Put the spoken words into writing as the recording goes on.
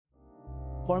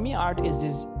For me, art is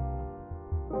this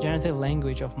generative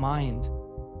language of mind,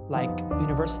 like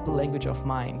universal language of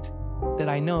mind that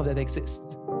I know that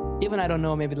exists. Even I don't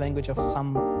know maybe the language of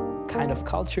some kind of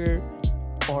culture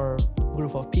or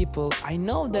group of people, I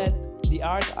know that the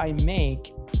art I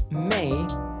make may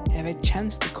have a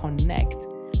chance to connect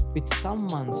with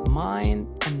someone's mind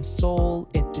and soul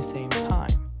at the same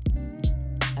time.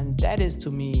 And that is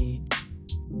to me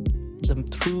the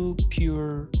true,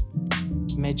 pure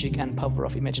magic and power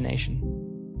of imagination.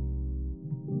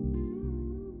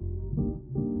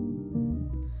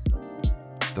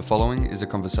 The following is a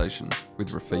conversation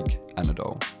with Rafiq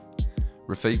Anadol.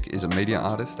 Rafiq is a media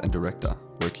artist and director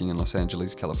working in Los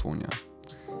Angeles, California.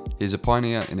 He is a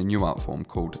pioneer in a new art form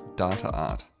called data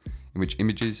art, in which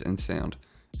images and sound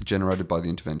are generated by the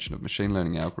intervention of machine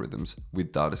learning algorithms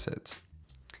with datasets.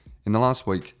 In the last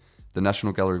week, the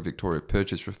National Gallery of Victoria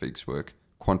purchased Rafiq's work,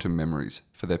 Quantum Memories,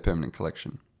 for their permanent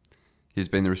collection. He has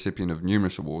been the recipient of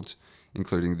numerous awards,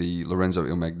 including the Lorenzo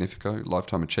Il Magnifico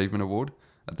Lifetime Achievement Award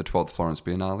at the 12th Florence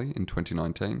Biennale in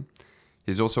 2019.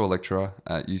 He's also a lecturer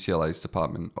at UCLA's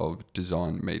Department of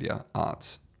Design Media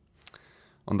Arts.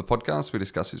 On the podcast, we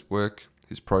discuss his work,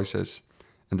 his process,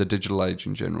 and the digital age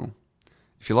in general.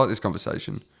 If you like this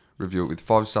conversation, review it with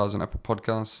 5 stars on Apple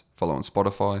Podcasts, follow on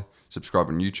Spotify, subscribe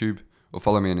on YouTube, or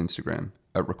follow me on Instagram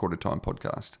at Recorded Time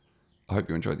Podcast. I hope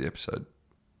you enjoyed the episode.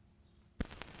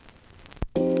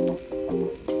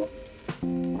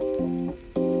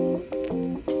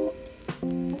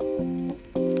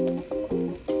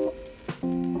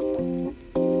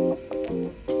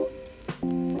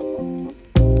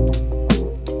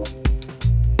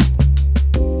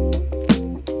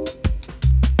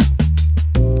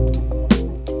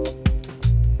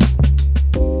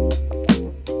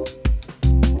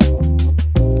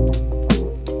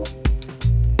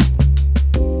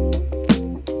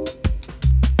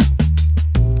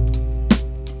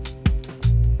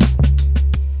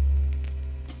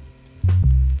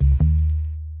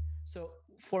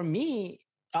 For me,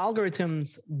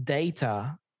 algorithms,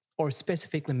 data, or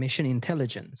specifically machine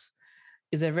intelligence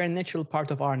is a very natural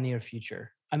part of our near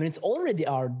future. I mean, it's already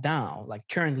our now. Like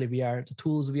currently, the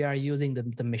tools we are using,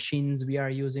 the machines we are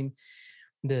using,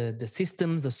 the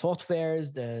systems, the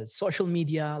softwares, the social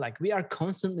media. Like we are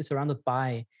constantly surrounded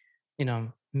by,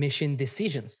 machine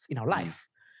decisions in our life.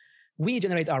 We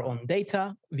generate our own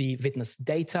data. We witness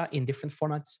data in different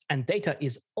formats, and data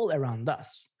is all around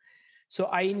us. So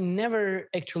I never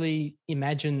actually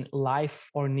imagine life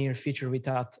or near future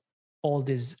without all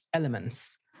these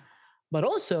elements. But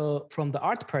also from the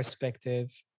art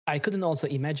perspective, I couldn't also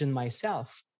imagine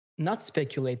myself not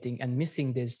speculating and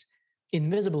missing this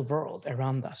invisible world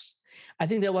around us. I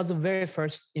think that was the very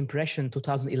first impression,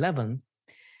 2011,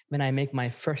 when I make my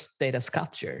first data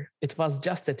sculpture. It was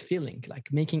just that feeling, like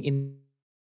making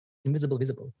invisible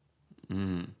visible.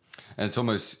 And it's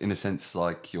almost, in a sense,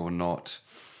 like you're not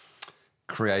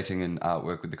creating an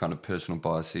artwork with the kind of personal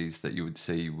biases that you would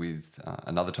see with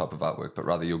another type of artwork, but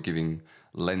rather you're giving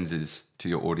lenses to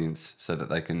your audience so that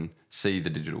they can see the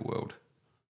digital world.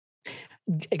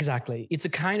 Exactly. It's a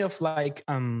kind of like,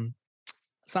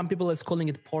 some people is calling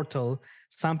it portal,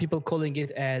 some people calling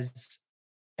it as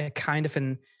a kind of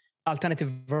an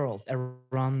alternative world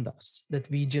around us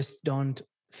that we just don't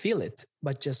feel it,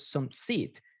 but just some see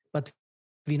it, but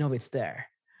we know it's there.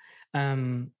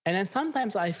 And then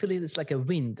sometimes I feel it's like a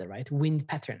wind, right? Wind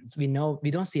patterns. We know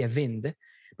we don't see a wind,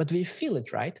 but we feel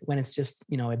it, right? When it's just,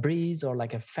 a breeze or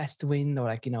like a fast wind or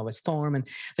like, a storm. And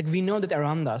like we know that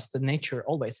around us, the nature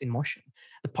always in motion,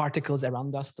 the particles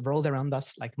around us, the world around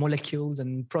us, like molecules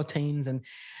and proteins and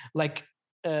like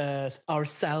our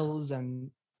cells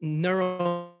and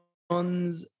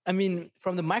neurons. I mean,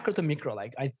 from the micro to micro,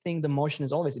 like I think the motion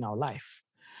is always in our life.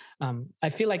 I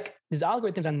feel like these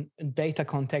algorithms and data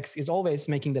context is always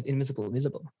making that invisible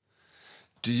visible.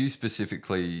 Do you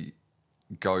specifically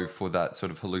go for that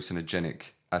sort of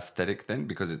hallucinogenic aesthetic then?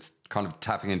 Because it's kind of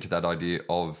tapping into that idea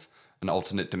of an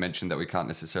alternate dimension that we can't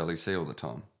necessarily see all the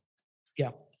time. Yeah.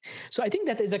 So I think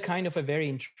that is a kind of a very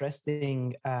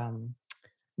interesting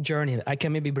journey. I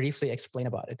can maybe briefly explain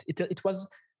about it. It was,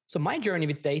 so my journey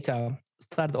with data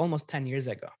started almost 10 years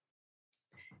ago.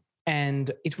 And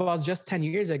it was just 10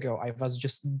 years ago, I was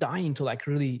just dying to like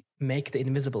really make the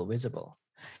invisible visible.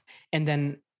 And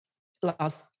then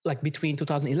between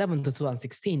 2011 to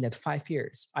 2016, that 5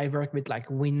 years, I worked with like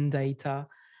wind data,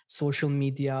 social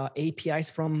media, APIs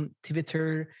from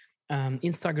Twitter,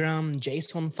 Instagram,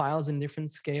 JSON files in different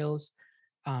scales,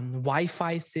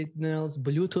 Wi-Fi signals,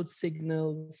 Bluetooth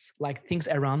signals, like things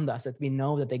around us that we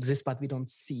know that exist, but we don't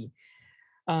see.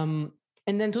 And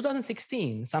then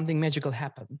 2016, something magical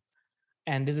happened.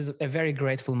 and this is a very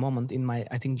grateful moment in my,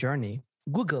 I think, journey.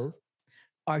 Google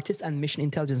artist and mission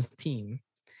intelligence team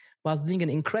was doing an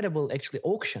incredible actually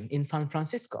auction in San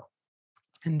Francisco.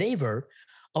 And they were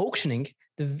auctioning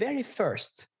the very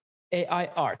first AI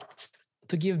art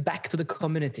to give back to the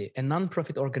community, a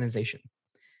nonprofit organization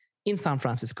in San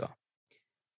Francisco.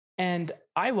 And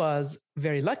I was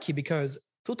very lucky because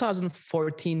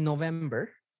 2014 November,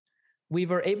 we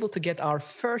were able to get our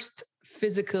first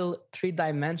physical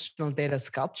three-dimensional data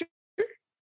sculpture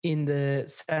in the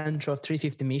center of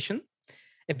 350 Mission,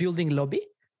 a building lobby,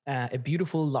 a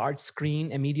beautiful large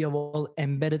screen, a media wall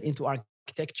embedded into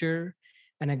architecture,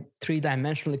 and a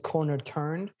three-dimensional corner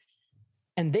turned.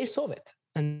 And they saw it.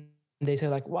 And they said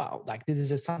like, wow, like this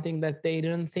is something that they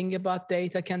didn't think about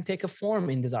data can take a form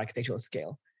in this architectural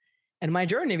scale. And my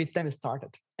journey with them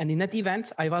started. And in that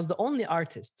event, I was the only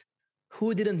artist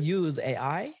who didn't use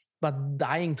AI, but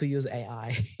dying to use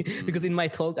AI. Because in my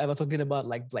talk, I was talking about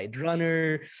like Blade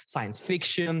Runner, science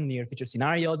fiction, near future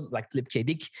scenarios, like Philip K.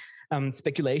 Dick,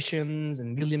 speculations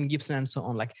and William Gibson and so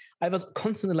on. Like I was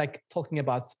constantly like talking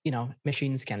about,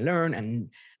 machines can learn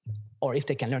or if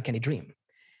they can learn, can they dream?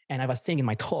 And I was saying in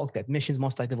my talk that machines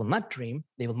most likely will not dream.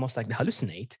 They will most likely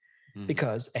hallucinate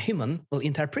because a human will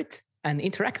interpret and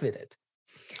interact with it.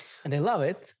 And they love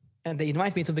it. And they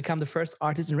invite me to become the first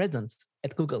artist in residence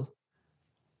at Google.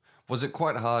 Was it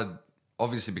quite hard,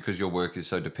 obviously because your work is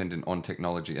so dependent on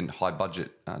technology and high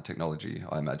budget technology,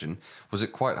 I imagine, was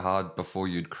it quite hard before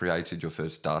you'd created your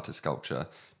first data sculpture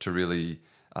to really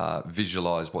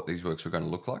visualize what these works were going to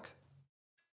look like?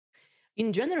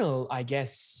 In general, I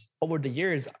guess over the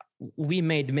years, we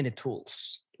made many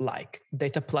tools, like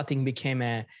data plotting became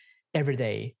a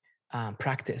everyday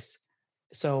practice.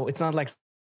 So it's not like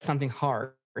something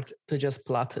hard to just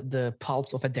plot the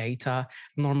pulse of a data,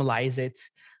 normalize it,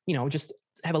 just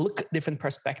have a look at different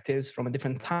perspectives from a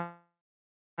different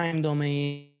time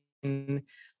domain,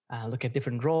 look at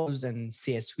different rows and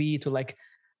CSV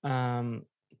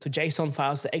to JSON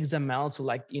files, to XML, to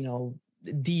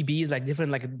DBs, like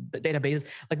different databases.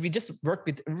 Like we just worked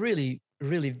with really,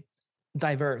 really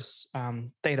diverse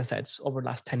data sets over the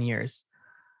last 10 years.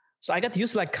 So I got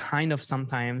used to kind of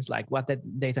sometimes what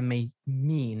that data may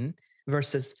mean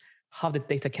versus how the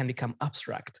data can become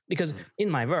abstract. Because in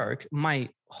my work, my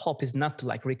hope is not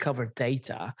to recover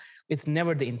data. It's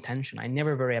never the intention. I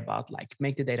never worry about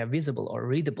make the data visible or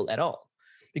readable at all.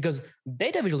 Because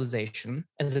data visualization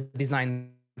as a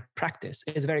design practice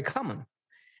is very common.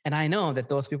 And I know that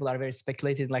those people are very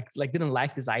speculative, didn't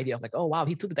like this idea of oh, wow,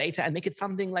 he took data and make it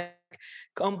something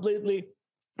completely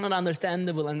not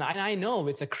understandable. And I know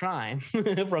it's a crime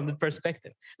from the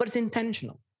perspective, but it's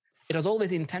intentional. It was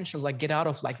always intentional, get out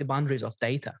of the boundaries of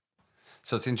data.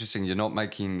 So it's interesting. You're not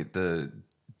making the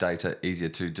data easier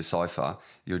to decipher.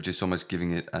 You're just almost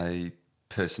giving it a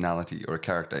personality or a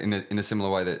character in a similar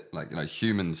way that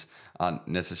humans aren't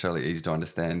necessarily easy to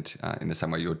understand in the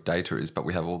same way your data is, but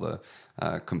we have all the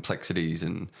complexities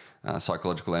and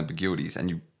psychological ambiguities, and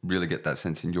you really get that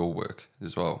sense in your work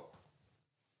as well.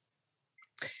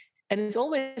 And it's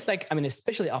always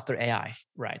especially after AI,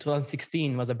 right?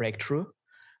 2016 was a breakthrough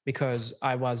because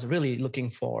I was really looking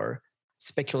for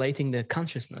speculating the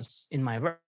consciousness in my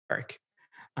work.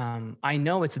 I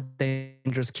know it's a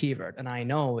dangerous keyword, and I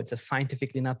know it's a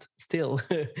scientifically not still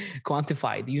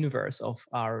quantified universe of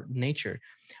our nature,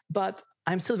 but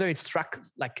I'm still very struck.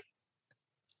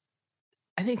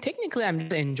 I think technically I'm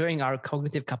just enjoying our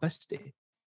cognitive capacity,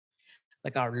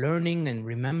 our learning and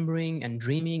remembering and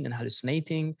dreaming and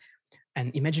hallucinating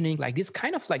and imagining. This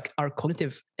kind of our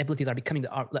cognitive abilities are becoming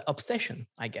our obsession,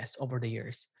 I guess, over the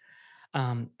years.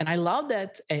 And I love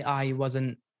that AI was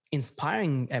an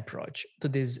inspiring approach to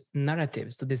these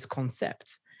narratives, to these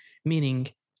concepts, meaning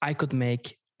I could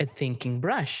make a thinking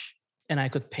brush and I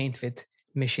could paint with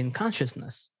machine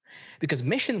consciousness, because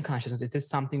machine consciousness is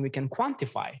something we can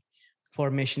quantify.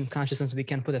 For machine consciousness, we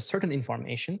can put a certain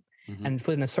information and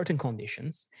put in a certain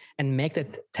conditions and make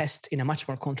that test in a much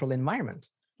more controlled environment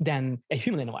than a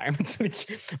human environment, which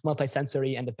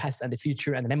multisensory and the past and the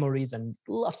future and the memories and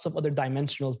lots of other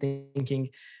dimensional thinking.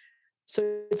 So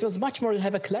it was much more to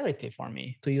have a clarity for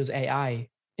me to use AI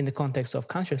in the context of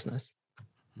consciousness.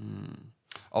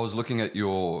 I was looking at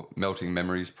your Melting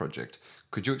Memories project.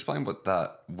 Could you explain what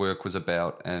that work was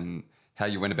about and how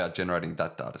you went about generating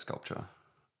that data sculpture?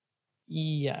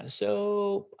 Yeah,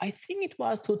 so I think it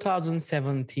was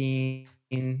 2017.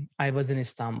 I was in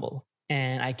Istanbul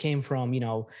and I came from,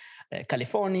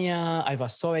 California. I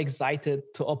was so excited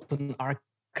to open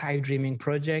Archive Dreaming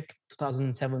project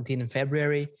 2017 in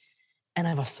February. And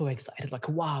I was so excited, like,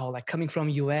 wow, like coming from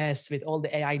US with all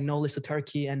the AI knowledge to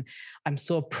Turkey. And I'm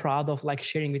so proud of like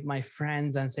sharing with my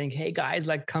friends and saying, hey guys,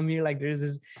 like come here, like there's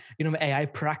this, AI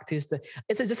practice that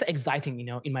it's just exciting,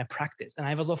 in my practice. And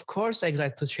I was of course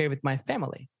excited to share with my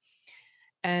family.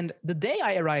 And the day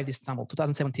I arrived in Istanbul,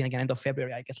 2017, again, end of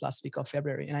February, I guess last week of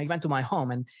February, and I went to my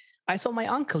home and I saw my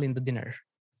uncle in the dinner.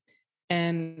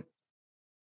 And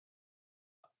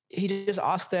he just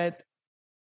asked that,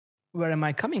 where am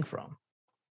I coming from?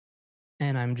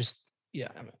 And I'm just,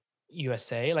 I'm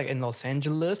USA, like in Los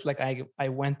Angeles. Like I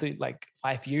went to like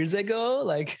 5 years ago,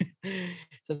 like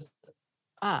just,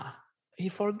 he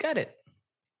forgot it.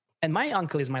 And my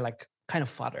uncle is my like kind of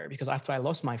father, because after I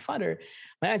lost my father,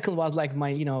 my uncle was like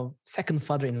my, second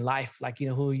father in life, like,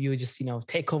 who you just,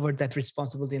 take over that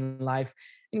responsibility in life.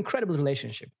 Incredible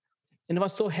relationship. And it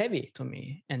was so heavy to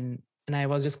me. And I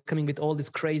was just coming with all this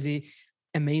crazy,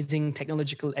 amazing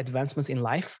technological advancements in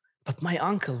life. But my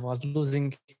uncle was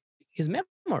losing his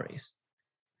memories.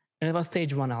 And it was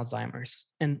stage 1 Alzheimer's.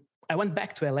 And I went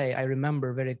back to LA. I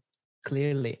remember very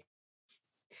clearly.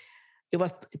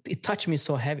 It touched me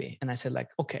so heavy. And I said, like,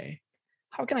 okay,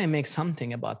 how can I make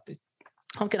something about this?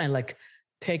 How can I like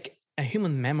take a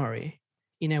human memory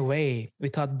in a way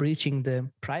without breaching the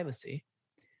privacy?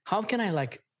 How can I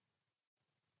like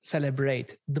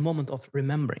celebrate the moment of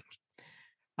remembering?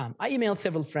 I emailed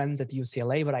several friends at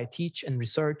UCLA where I teach and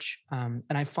research, and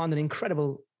I found an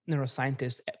incredible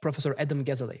neuroscientist, Professor Adam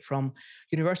Gazzaley from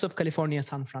University of California,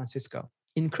 San Francisco.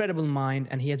 Incredible mind,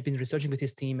 and he has been researching with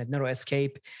his team at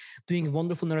NeuroEscape, doing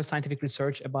wonderful neuroscientific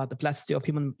research about the plasticity of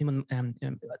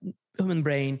human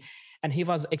brain, and he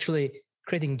was actually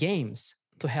creating games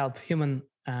to help human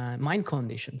mind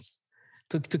conditions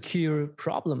to cure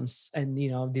problems and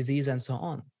disease and so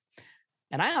on.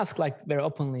 And I asked like very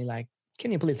openly, like,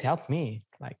 can you please help me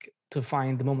like to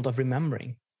find the moment of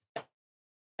remembering?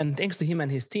 And thanks to him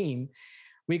and his team,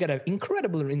 we got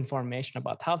incredible information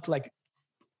about how to like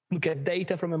look at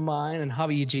data from a mind and how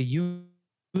EEG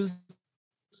used.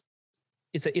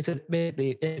 It's a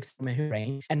basically from a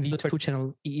brain, and we use a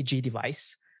 2-channel EEG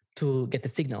device to get the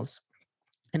signals.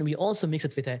 And we also mix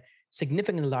it with a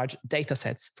significantly large data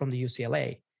sets from the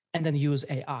UCLA, and then use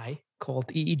AI called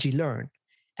EEG Learn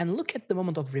and look at the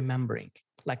moment of remembering,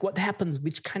 like what happens,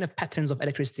 which kind of patterns of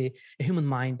electricity a human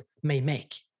mind may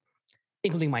make,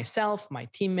 including myself, my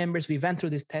team members. We went through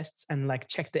these tests and like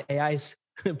checked the AI's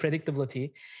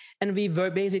predictability. And we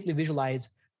basically visualize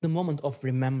the moment of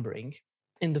remembering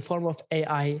in the form of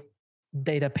AI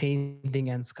data painting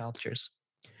and sculptures.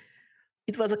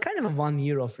 It was a kind of a 1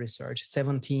 year of research,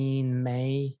 17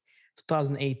 May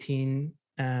 2018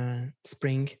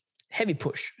 spring, heavy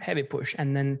push.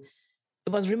 And then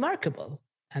it was remarkable.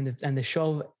 And the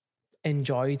show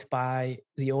enjoyed by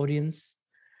the audience.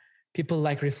 People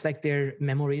like reflect their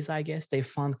memories, I guess. They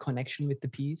found connection with the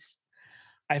piece.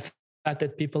 I felt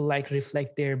that people like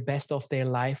reflect their best of their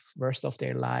life, worst of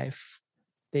their life.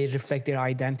 They reflect their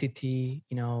identity,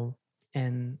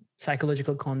 and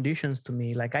psychological conditions to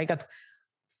me. Like I got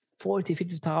 40,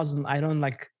 50,000. I don't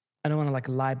want to like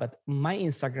lie, but my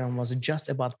Instagram was just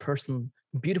about personal,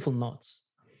 beautiful notes.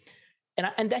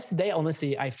 And that's the day,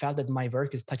 honestly, I felt that my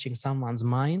work is touching someone's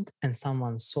mind and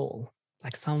someone's soul,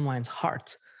 like someone's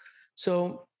heart.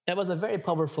 So that was a very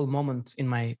powerful moment in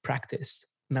my practice.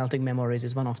 Melting memories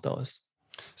is one of those.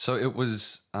 So it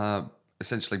was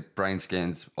essentially brain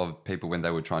scans of people when they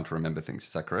were trying to remember things.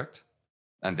 Is that correct?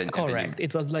 And then correct.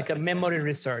 It was like a memory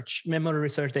research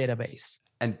database.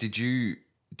 And did you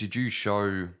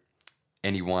show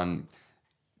anyone?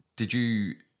 Did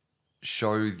you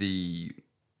show the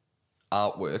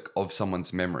artwork of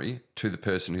someone's memory to the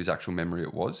person whose actual memory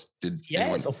it was? Did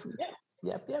yes, anyone?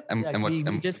 Yeah.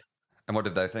 And what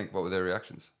did they think? What were their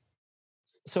reactions?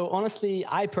 So honestly,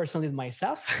 I personally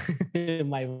myself,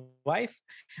 my wife,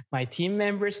 my team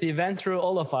members, we went through,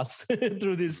 all of us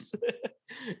through this.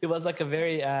 It was like a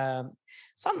very,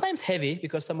 sometimes heavy,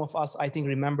 because some of us, I think,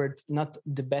 remembered not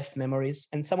the best memories,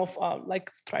 and some of like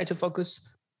try to focus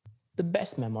the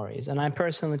best memories. And I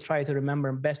personally try to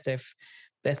remember best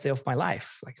day of my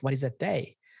life. Like, what is that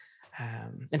day?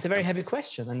 It's a very heavy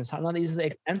question, and it's not easy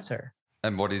to answer.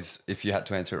 And what is, if you had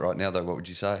to answer it right now, though, what would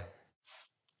you say?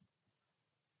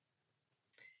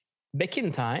 Back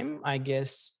in time, I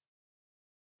guess,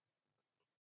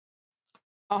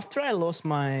 after I lost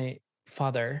my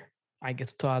father, I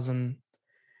guess 2000,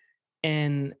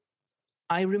 and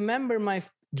I remember my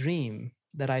dream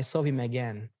that I saw him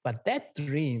again. But that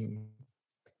dream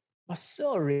was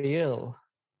so real,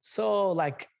 so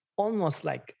like almost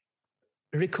like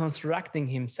reconstructing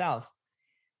himself.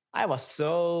 I was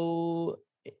so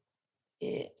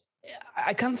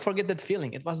I can't forget that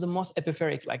feeling. It was the most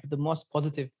epiphoric, like the most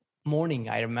positive morning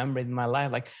I remember in my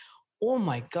life. Like, oh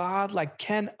my God, like,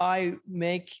 can I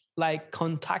make like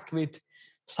contact with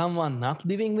someone not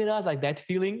living with us? Like that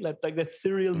feeling, like that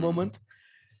surreal moment.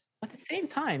 But at the same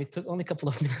time, it took only a couple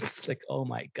of minutes. Like, oh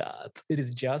my God, it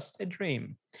is just a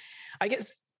dream. I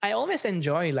guess I always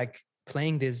enjoy like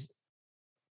playing this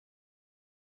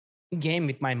game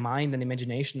with my mind and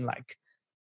imagination, like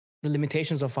the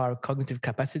limitations of our cognitive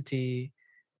capacity,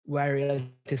 where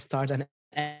reality starts and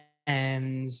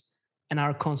ends, and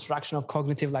our construction of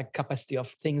cognitive like capacity of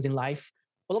things in life.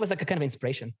 Well, always like a kind of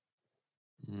inspiration.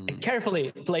 A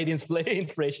carefully played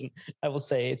inspiration, I will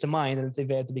say. It's a mind and it's a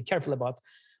way to be careful about,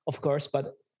 of course,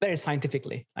 but very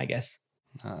scientifically, I guess.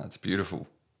 It's beautiful.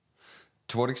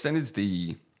 To what extent is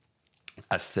the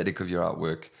aesthetic of your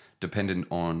artwork dependent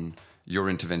on your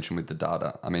intervention with the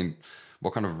data? I mean,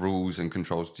 what kind of rules and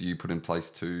controls do you put in place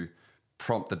to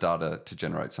prompt the data to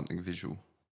generate something visual?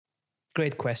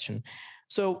 Great question.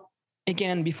 So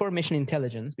again, before machine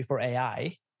intelligence, before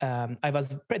AI, I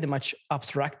was pretty much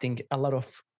abstracting a lot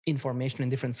of information in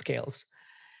different scales.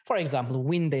 For example,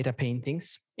 wind data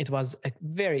paintings. It was a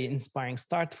very inspiring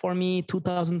start for me,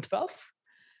 2012.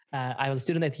 I was a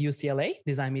student at UCLA,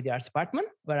 Design Media Arts Department,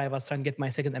 where I was trying to get my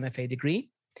second MFA degree.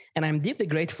 And I'm deeply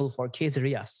grateful for Casey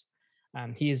Rias.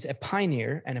 He is a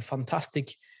pioneer and a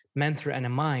fantastic mentor and a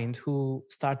mind who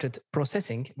started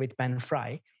processing with Ben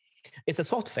Fry. It's a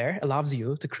software allows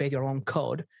you to create your own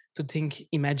code, to think,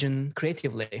 imagine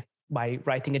creatively by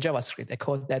writing a JavaScript, a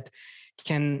code that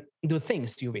can do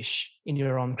things you wish in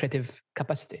your own creative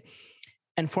capacity.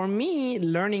 And for me,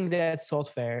 learning that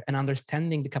software and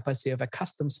understanding the capacity of a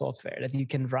custom software that you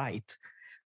can write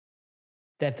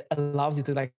that allows you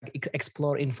to like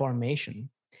explore information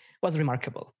was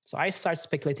remarkable. So I started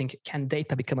speculating, can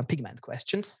data become a pigment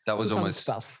question? That was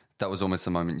almost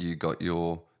the moment you got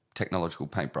your technological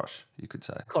paintbrush, you could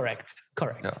say. Correct.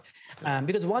 Yeah.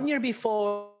 Because 1 year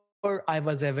before, I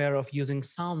was aware of using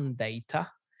sound data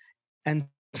and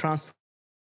transform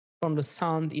the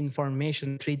sound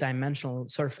information three-dimensional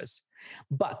surface.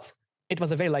 But it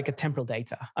was a very like a temporal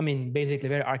data. I mean, basically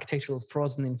very architectural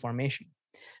frozen information.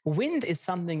 Wind is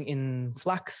something in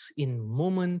flux, in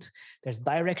movement. There's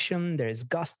direction, there's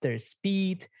gust, there's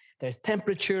speed, there's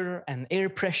temperature and air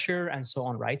pressure and so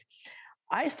on, right?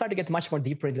 I started to get much more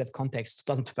deeper into that context,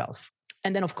 2012.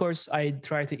 And then, of course, I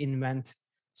tried to invent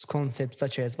concepts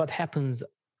such as what happens,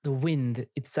 the wind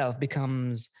itself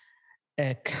becomes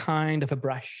a kind of a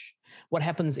brush. What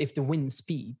happens if the wind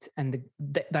speed and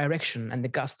the direction and the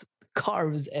gust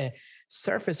carves a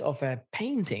surface of a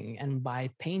painting and by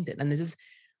painted? And this is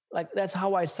like, that's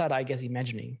how I started, I guess,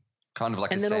 imagining. Kind of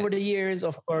like and then over the years,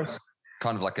 of course.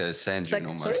 Kind of like a sand dune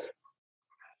almost. Sorry?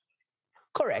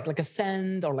 Correct, like a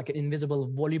sand or like an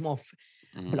invisible volume of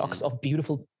blocks of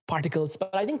beautiful particles.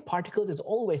 But I think particles is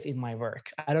always in my work.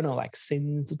 I don't know, like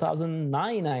since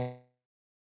 2009, I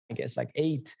guess, like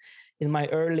 8, in my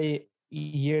early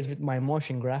years with my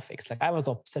motion graphics, like I was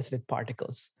obsessed with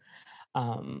particles.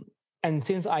 And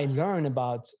since I learned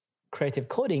about creative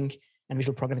coding and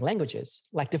visual programming languages,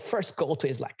 like the first go-to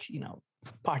is like,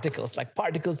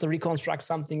 particles to reconstruct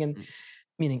something and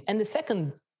meaning. And the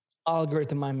second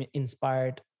algorithm I'm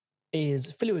inspired is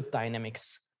fluid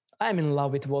dynamics. I'm in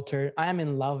love with water. I am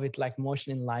in love with like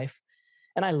motion in life.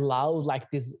 And I love like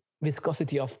this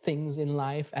viscosity of things in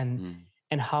life and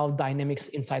how dynamics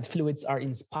inside fluids are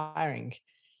inspiring.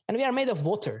 And we are made of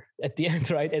water at the end,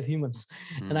 right, as humans.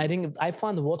 And I think I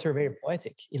found water very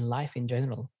poetic in life in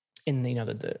general, in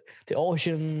the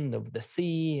ocean, the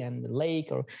sea and the lake,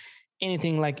 or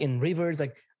anything like in rivers.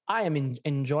 Like I am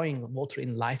enjoying water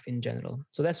in life in general.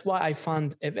 So that's why I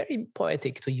found it very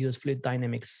poetic to use fluid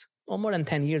dynamics for more than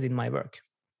 10 years in my work.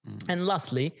 And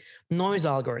lastly, noise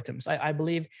algorithms. I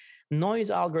believe noise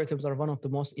algorithms are one of the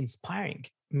most inspiring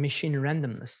machine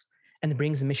randomness and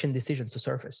brings machine decisions to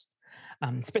surface.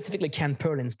 Specifically Ken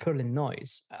Perlin's Perlin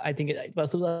noise. I think it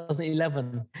was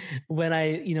 2011 when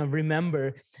I,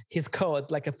 remember his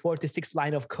code, like a 46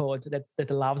 line of code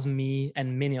that allows me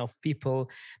and many of people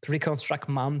to reconstruct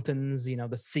mountains,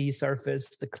 the sea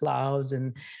surface, the clouds,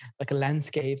 and like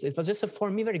landscapes. It was just for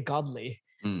me very godly.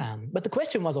 But the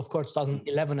question was, of course,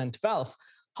 2011 and 12,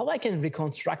 how I can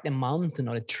reconstruct a mountain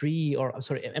or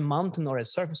a mountain or a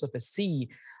surface of a sea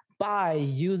by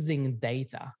using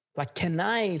data. Like, can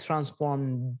I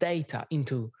transform data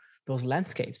into those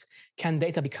landscapes? Can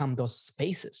data become those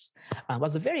spaces?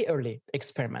 Was a very early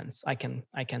experiments, I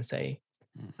can say.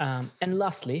 And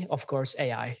lastly, of course,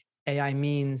 AI. AI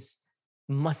means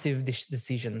massive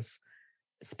decisions.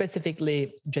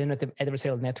 specifically generative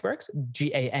adversarial networks,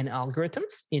 GAN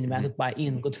algorithms, invented by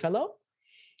Ian Goodfellow.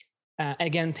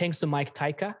 Again, thanks to Mike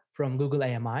Tyka from Google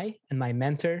AMI and my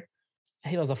mentor.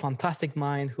 He was a fantastic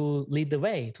mind who led the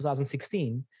way,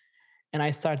 2016. And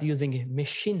I started using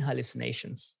machine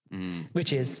hallucinations,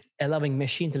 which is allowing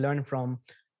machine to learn from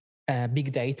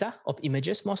big data of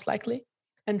images, most likely,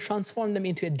 and transform them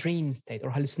into a dream state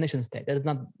or hallucination state.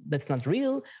 That's not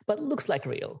real, but looks like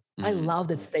real. I love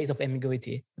that state of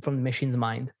ambiguity from the machine's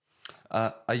mind.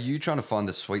 Are you trying to find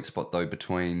the sweet spot, though,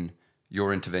 between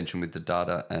your intervention with the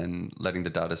data and letting the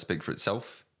data speak for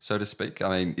itself, so to speak? I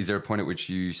mean, is there a point at which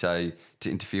you say to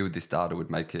interfere with this data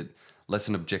would make it less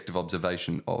an objective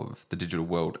observation of the digital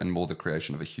world and more the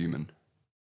creation of a human?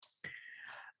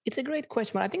 It's a great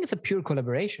question, but I think it's a pure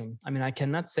collaboration. I mean, I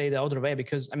cannot say the other way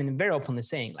because, I mean, very openly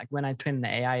saying, like when I train an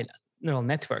AI neural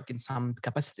network in some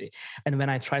capacity, and when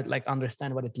I try to like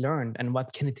understand what it learned and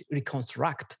what can it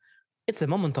reconstruct, it's a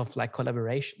moment of like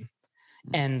collaboration.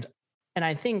 And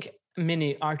I think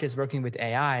many artists working with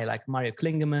AI, like Mario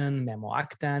Klingemann, Memo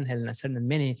Akten, Helena Cern, and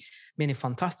many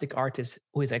fantastic artists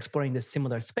who is exploring this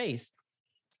similar space,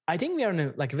 I think we are in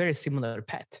a like very similar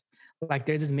path. Like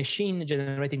there's this machine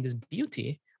generating this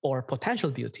beauty or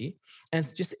potential beauty, and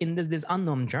it's just in this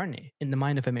unknown journey in the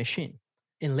mind of a machine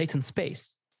in latent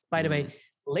space. By the way,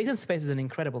 latent space is an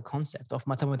incredible concept of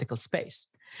mathematical space.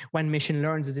 When machine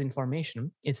learns this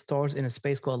information, it stores in a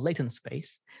space called latent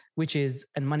space, which is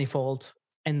a manifold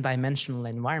n-dimensional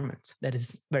environment that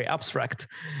is very abstract.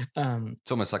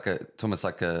 It's almost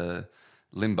like a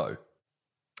limbo.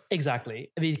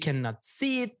 Exactly. We cannot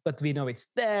see it, but we know it's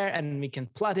there, and we can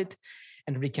plot it,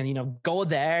 and we can, go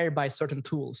there by certain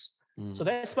tools. So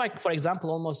that's why, for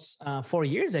example, almost 4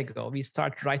 years ago, we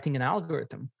started writing an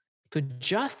algorithm to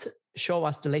just show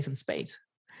us the latent space,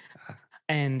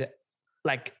 and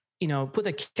put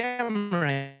a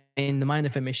camera in the mind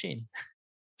of a machine.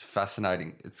 It's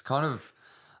fascinating. It's kind of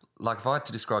like, if I had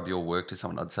to describe your work to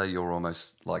someone, I'd say you're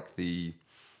almost like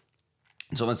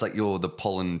it's almost like you're the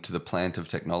pollen to the plant of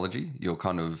technology. You're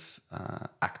kind of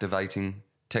activating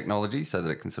technology so that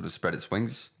it can sort of spread its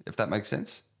wings, if that makes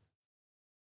sense.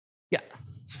 Yeah.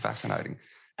 Fascinating.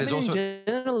 There's also in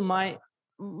general, my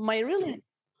really...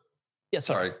 Yeah,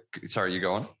 sorry, you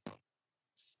go on.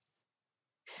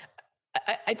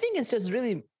 I think it's just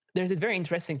really, there's this very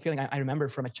interesting feeling I remember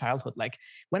from a childhood. Like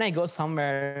when I go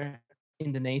somewhere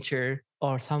in the nature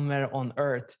or somewhere on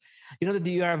earth, that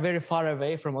you are very far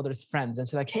away from others' friends and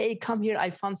say like, hey, come here, I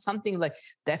found something, like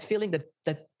that feeling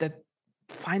that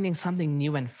finding something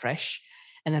new and fresh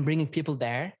and then bringing people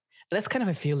there. That's kind of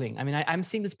a feeling. I mean, I'm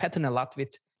seeing this pattern a lot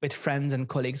with friends and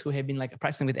colleagues who have been like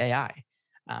practicing with AI.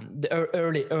 The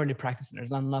early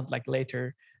practitioners, not like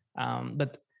later,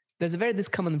 but there's this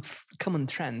common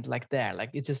trend like there, like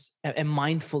it's just a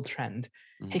mindful trend.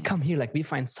 Hey, come here, like we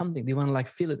find something. Do you want to like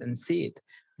feel it and see it?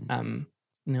 And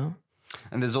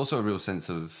there's also a real sense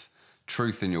of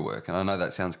truth in your work. And I know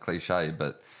that sounds cliche,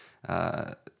 but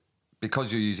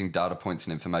because you're using data points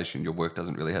and information, your work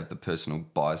doesn't really have the personal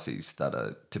biases that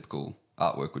a typical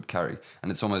artwork would carry.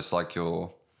 And it's almost like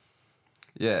you're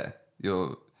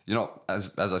not,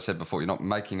 as I said before, you're not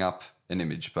making up an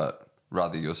image, but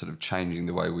rather you're sort of changing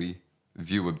the way we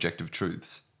view objective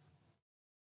truths.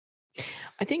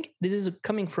 I think this is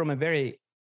coming from a very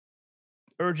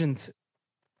urgent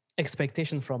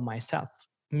expectation from myself,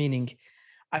 meaning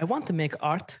I want to make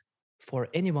art for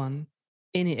anyone,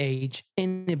 any age,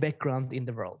 any background in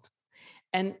the world.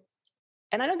 And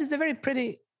I know this is a very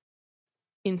pretty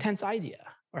intense idea,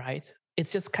 right?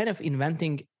 It's just kind of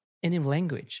inventing any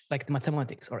language like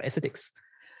mathematics or aesthetics.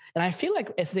 And I feel like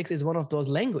aesthetics is one of those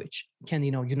language can,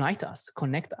 unite us,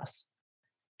 connect us.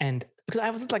 And because I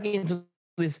was like into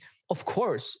this, of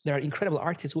course, there are incredible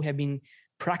artists who have been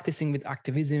practicing with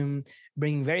activism,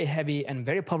 bringing very heavy and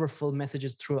very powerful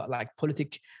messages through like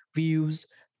politic views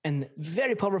and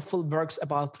very powerful works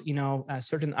about,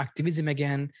 certain activism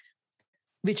again,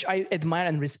 which I admire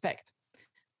and respect.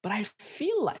 But I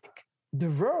feel like the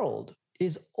world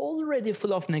is already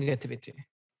full of negativity.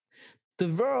 The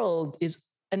world is,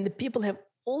 and the people have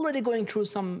already going through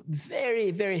some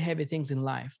very, very heavy things in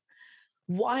life.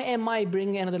 Why am I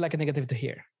bringing another like a negative to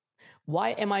here?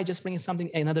 Why am I just bringing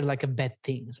another like a bad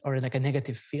things or like a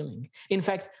negative feeling? In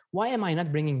fact, why am I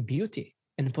not bringing beauty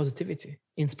and positivity,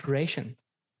 inspiration,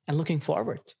 and looking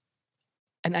forward?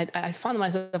 And I found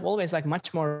myself always like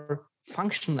much more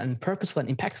functional and purposeful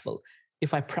and impactful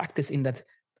if I practice in that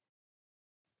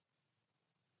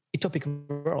utopic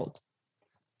world,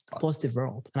 positive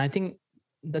world. And I think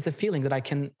that's a feeling that I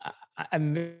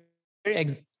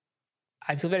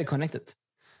feel very connected.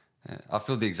 Yeah, I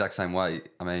feel the exact same way.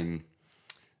 I mean,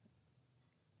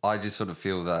 I just sort of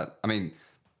feel that, I mean,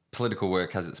 political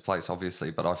work has its place,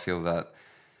 obviously, but I feel that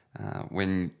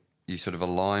when you sort of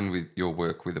align with your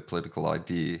work with a political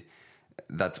idea,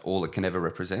 that's all it can ever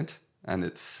represent. And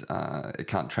it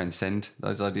can't transcend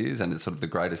those ideas. And it's sort of the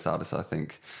greatest artists, I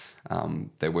think,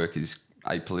 their work is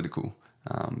apolitical,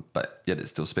 but yet it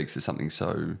still speaks to something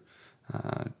so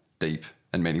deep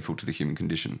and meaningful to the human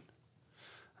condition.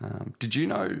 Did you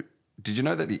know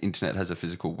that the internet has a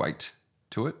physical weight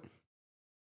to it?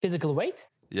 Physical weight?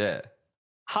 Yeah.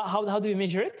 How do we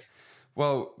measure it?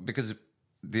 Well, because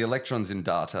the electrons in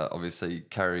data obviously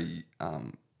carry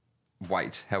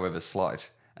weight, however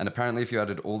slight. And apparently if you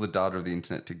added all the data of the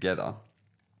internet together,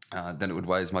 then it would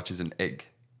weigh as much as an egg.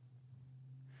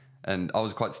 And I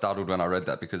was quite startled when I read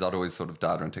that, because I'd always thought of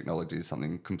data and technology as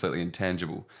something completely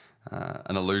intangible,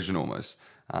 an illusion almost.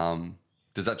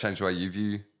 Does that change the way you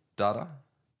view data?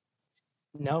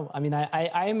 No, I mean,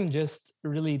 I'm just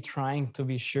really trying to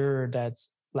be sure that,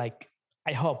 like,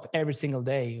 I hope every single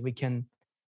day we can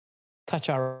touch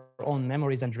our own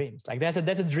memories and dreams. Like that's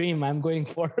a dream I'm going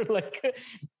for. Like,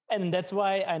 and that's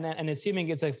why, and assuming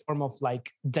it's a form of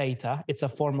like data, it's a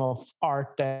form of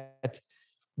art that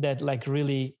like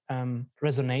really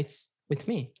resonates with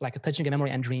me, like touching a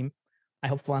memory and dream. I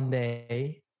hope one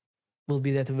day will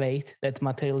be that weight, that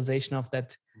materialization of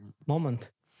that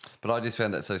moment. But I just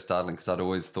found that so startling, because I'd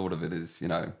always thought of it as,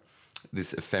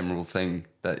 this ephemeral thing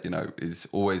that, is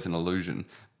always an illusion.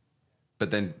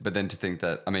 But then to think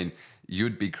that, I mean,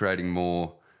 you'd be creating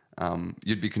more,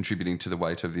 you'd be contributing to the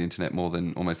weight of the internet more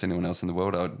than almost anyone else in the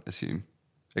world, I would assume,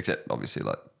 except obviously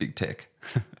like big tech.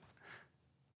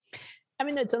 I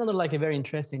mean, it's another like a very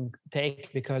interesting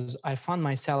take, because I found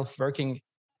myself working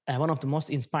one of the most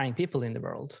inspiring people in the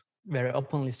world, very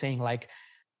openly saying like,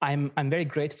 I'm very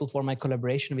grateful for my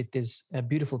collaboration with these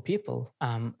beautiful people.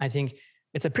 I think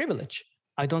it's a privilege.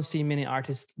 I don't see many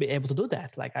artists be able to do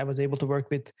that. Like I was able to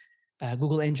work with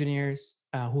Google engineers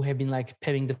who have been like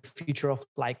paving the future of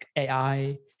like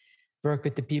AI, work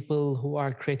with the people who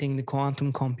are creating the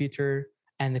quantum computer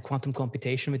and the quantum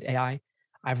computation with AI.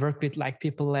 I've worked with like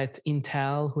people at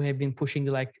Intel who have been pushing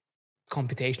the like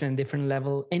computation at a different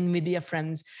level, NVIDIA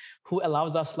friends who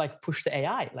allows us to like push the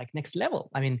AI like next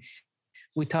level. I mean,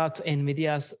 without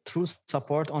NVIDIA's true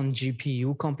support on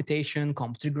GPU computation,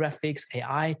 computer graphics,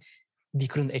 AI, we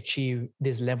couldn't achieve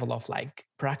this level of like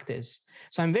practice.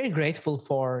 So I'm very grateful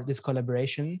for these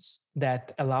collaborations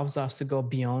that allows us to go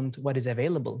beyond what is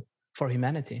available for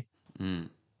humanity.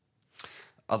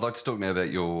 I'd like to talk now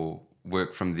about your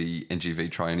work from the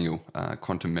NGV Triennial,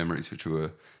 Quantum Memories, which we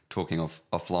were talking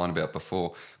offline about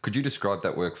before. Could you describe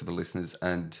that work for the listeners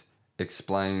and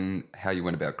explain how you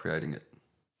went about creating it?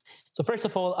 So first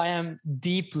of all, I am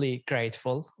deeply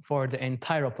grateful for the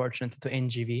entire opportunity to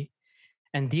NGV,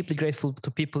 and deeply grateful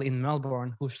to people in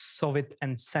Melbourne who saw it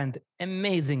and sent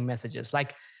amazing messages.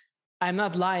 Like, I'm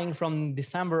not lying, from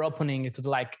December opening to the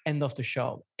like end of the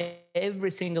show,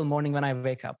 every single morning when I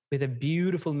wake up with a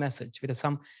beautiful message, with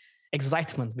some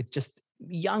excitement, with just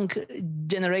young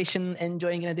generation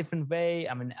enjoying in a different way.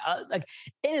 I mean, like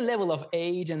any level of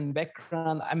age and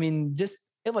background. I mean,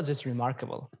 it was just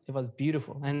remarkable. It was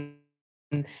beautiful. And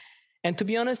to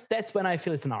be honest, that's when I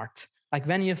feel it's an art. Like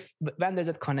when there's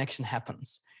that connection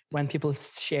happens, when people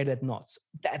share that notes,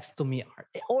 that's to me art.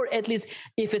 Or at least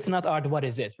if it's not art, what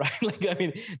is it, right? Like, I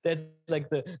mean, that's like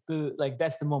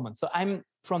that's the moment. So I'm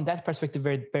from that perspective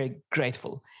very, very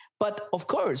grateful. But of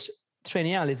course,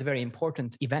 Triennial is a very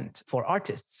important event for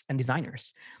artists and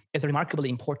designers. It's a remarkably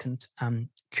important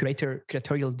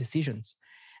curatorial decisions.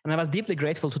 And I was deeply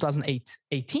grateful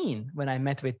 2018 when I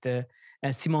met with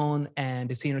Simone and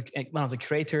the senior, one of the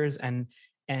curators, and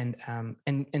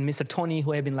Mr. Tony,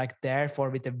 who have been like there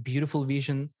with a beautiful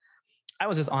vision. I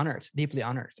was just honored, deeply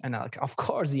honored. And like, of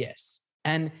course, yes.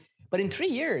 But in 3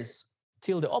 years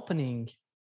till the opening,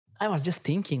 I was just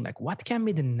thinking like, what can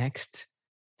be the next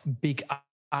big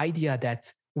idea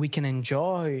that we can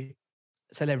enjoy,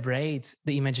 celebrate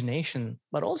the imagination,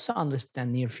 but also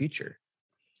understand near future.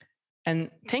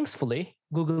 And thankfully,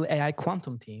 Google AI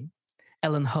Quantum team,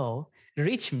 Ellen Ho,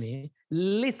 reached me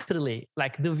literally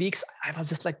like the weeks I was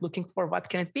just like looking for what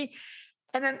can it be.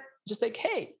 And then just like,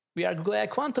 hey, we are Google AI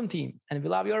Quantum team and we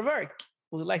love your work.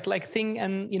 We like think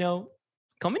and,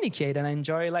 communicate and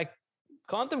enjoy like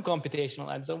quantum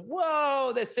computational. And so,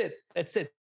 whoa, that's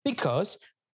it. Because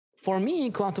for me,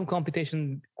 quantum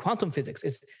computation, quantum physics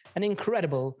is an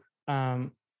incredible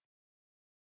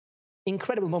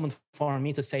moment for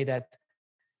me to say that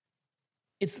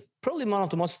it's probably one of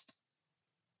the most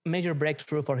major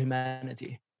breakthrough for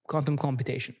humanity, quantum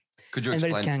computation. Could you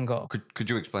explain where it can go? Could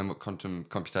you explain what quantum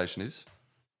computation is?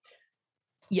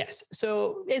 Yes.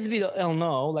 So as we all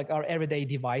know, like our everyday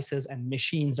devices and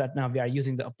machines that now we are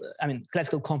using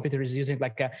classical computer is using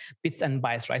like bits and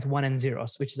bytes, right? One and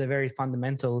zeros, which is a very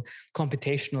fundamental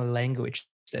computational language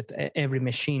that every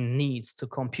machine needs to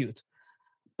compute.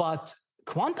 But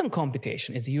quantum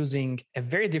computation is using a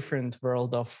very different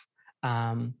world of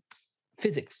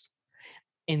physics.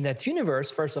 In that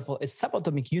universe, first of all, it's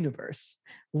subatomic universe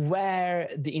where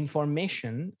the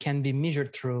information can be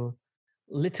measured through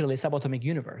literally subatomic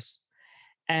universe.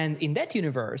 And in that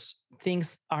universe,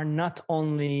 things are not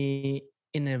only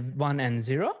in a 1 and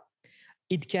 0,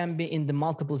 it can be in the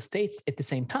multiple states at the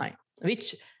same time,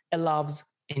 which allows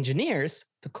engineers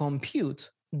to compute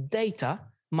data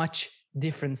much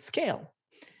different scale.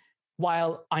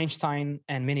 While Einstein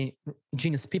and many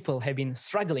genius people have been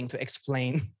struggling to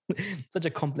explain such a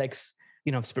complex,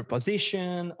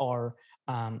 superposition or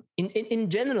in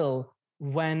general,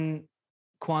 when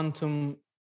quantum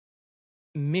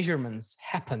measurements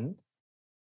happen,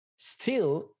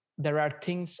 still there are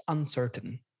things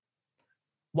uncertain.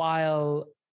 While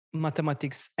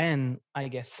mathematics and, I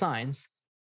guess, science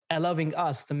allowing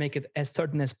us to make it as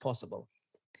certain as possible.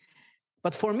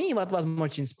 But for me, what was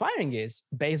much inspiring is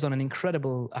based on an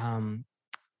incredible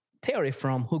theory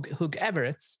from Hugh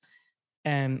Everett,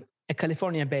 a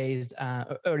California-based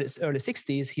early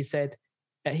 60s. He said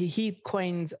he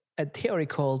coined a theory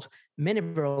called many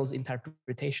worlds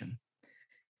interpretation.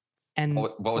 And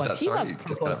what was that? Sorry,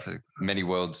 just got up to many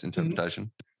worlds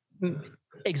interpretation.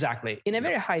 Exactly. In a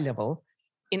very high level,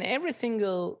 in every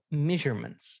single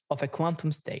measurements of a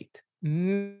quantum state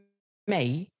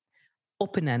may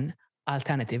open an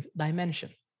alternative dimension,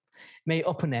 may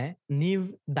open a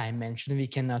new dimension we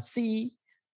cannot see,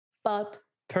 but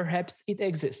perhaps it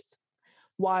exists.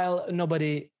 While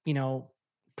nobody,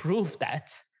 proved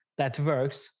that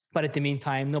works, but at the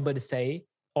meantime, nobody say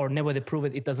or nobody prove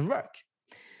it doesn't work.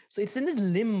 So it's in this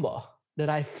limbo that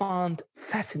I found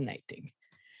fascinating.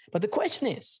 But the question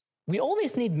is, we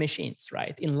always need machines,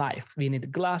 right? In life, we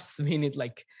need glass, we need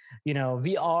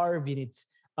VR, we need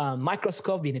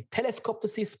microscope, we need telescope to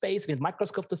see space, we need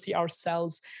microscope to see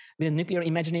ourselves, we need nuclear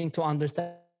imagining to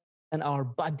understand our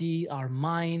body, our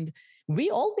mind. We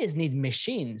always need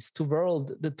machines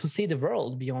to see the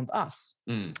world beyond us.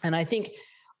 And I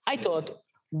thought,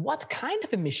 what kind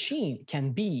of a machine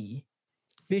can be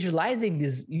visualizing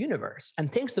this universe?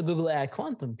 And thanks to Google AI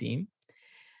Quantum team,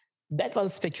 that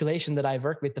was speculation that I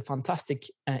worked with the fantastic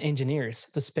engineers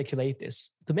to speculate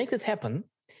this. To make this happen,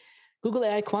 Google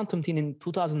AI Quantum team in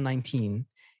 2019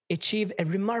 achieved a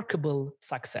remarkable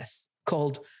success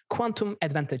called Quantum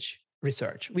Advantage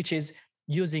Research, which is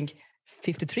using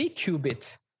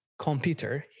 53-qubit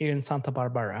computer here in Santa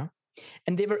Barbara.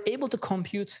 And they were able to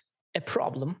compute a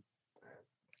problem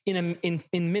in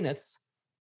minutes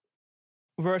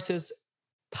versus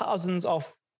thousands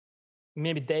of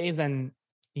maybe days and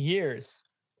years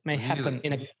may happen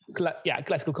in a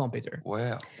classical computer.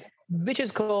 Wow. Which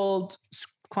is called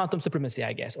quantum supremacy,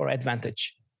 I guess, or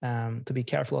advantage, to be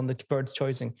careful on the word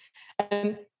choosing.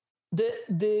 And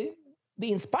the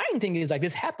inspiring thing is like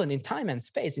this happened in time and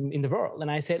space in the world.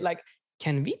 And I said, like,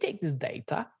 can we take this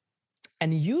data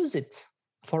and use it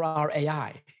for our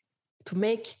AI to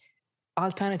make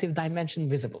alternative dimension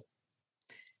visible?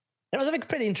 It was a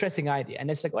pretty interesting idea. And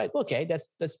it's like, well, okay,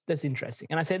 that's interesting.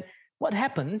 And I said, what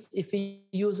happens if we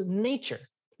use nature?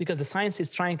 Because the science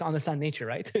is trying to understand nature,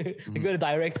 right? A very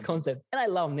direct concept. And I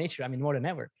love nature, more than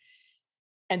ever.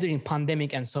 And during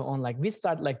pandemic and so on, like we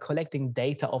start collecting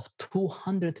data of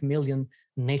 200 million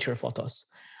nature photos,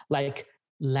 like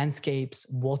landscapes,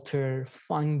 water,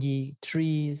 fungi,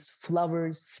 trees,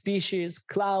 flowers, species,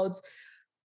 clouds,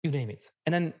 you name it.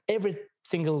 And then every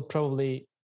single probably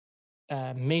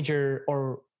major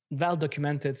or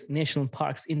well-documented national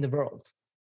parks in the world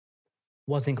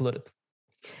was included.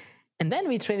 And then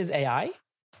we train this AI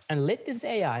and let this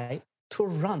AI to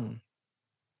run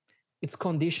its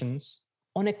conditions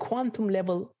on a quantum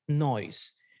level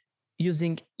noise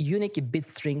using unique bit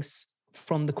strings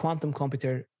from the quantum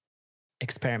computer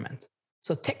experiment.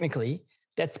 So technically,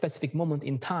 that specific moment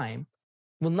in time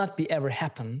will not be ever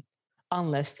happen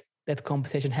unless that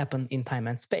computation happened in time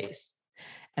and space.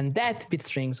 And that bit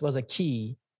strings was a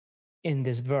key in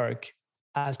this work,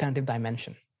 alternative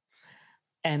dimension.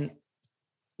 And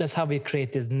that's how we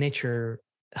create these nature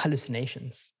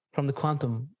hallucinations from the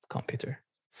quantum computer.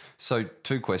 So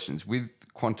 2 questions. With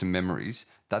quantum memories,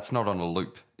 that's not on a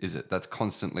loop, is it? That's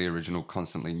constantly original,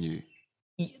 constantly new.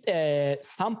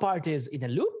 Some part is in a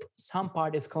loop, some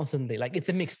part is constantly, it's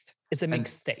a mixed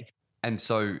state. And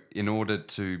so in order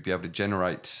to be able to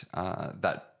generate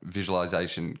that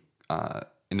visualization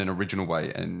in an original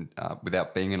way and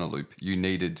without being in a loop, you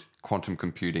needed quantum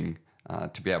computing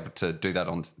to be able to do that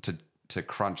to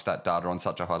crunch that data on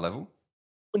such a high level?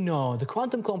 No, the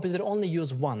quantum computer only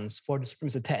used once for the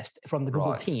supremacy test from the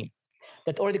Google team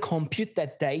that already compute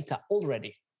that data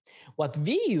already. What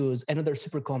we use another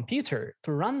supercomputer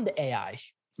to run the AI.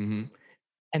 Mm-hmm.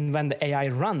 And when the AI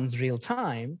runs real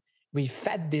time, we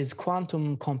fed this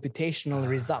quantum computational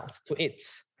result to it.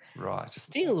 Right.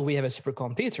 Still, we have a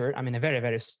supercomputer. I mean, a very,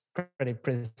 very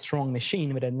pretty strong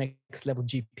machine with a next level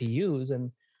GPUs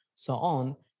and so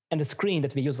on. And the screen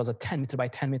that we used was a 10 meter by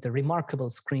 10 meter remarkable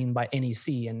screen by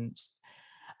NEC. And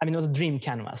I mean, it was a dream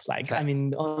canvas. Like, I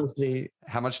mean, honestly.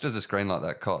 How much does a screen like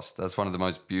that cost? That's one of the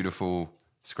most beautiful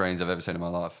screens I've ever seen in my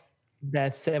life.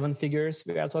 That's 7 figures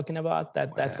we are talking about.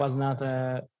 That was not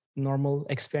a normal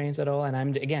experience at all. And I'm,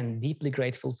 again, deeply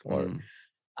grateful for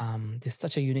this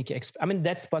such a unique experience. I mean,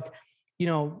 that's what,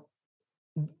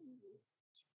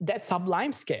 that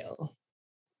sublime scale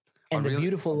and the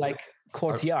beautiful like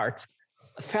courtyard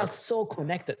felt so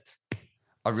connected.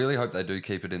 I really hope they do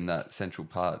keep it in that central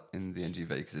part in the NGV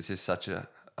because it's just such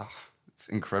it's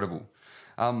incredible.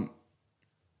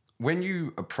 When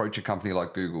you approach a company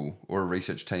like Google or a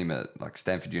research team at like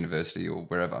Stanford University or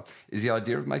wherever, is the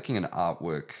idea of making an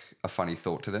artwork a funny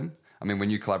thought to them? I mean, when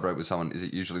you collaborate with someone, is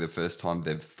it usually the first time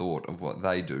they've thought of what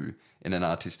they do in an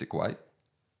artistic way?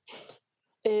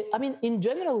 I mean, in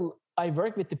general, I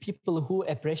work with the people who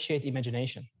appreciate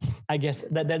imagination. I guess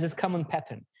that there's this common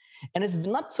pattern. And it's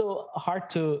not so hard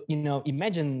to,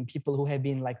 imagine people who have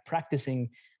been like practicing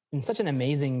in such an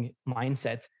amazing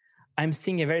mindset. I'm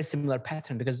seeing a very similar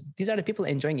pattern because these are the people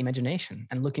enjoying imagination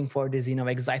and looking for these,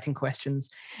 exciting questions.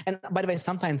 And by the way,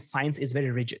 sometimes science is very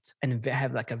rigid and they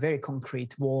have like a very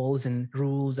concrete walls and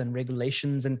rules and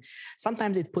regulations. And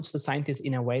sometimes it puts the scientists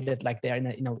in a way that like they are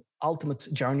in a, ultimate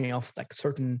journey of like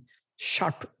certain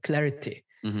sharp clarity.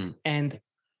 Mm-hmm.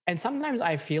 And sometimes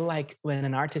I feel like when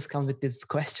an artist comes with these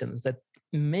questions that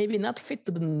maybe not fit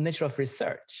to the nature of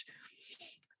research,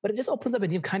 but it just opens up a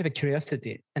new kind of a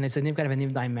curiosity and it's a new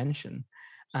dimension.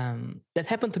 That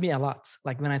happened to me a lot.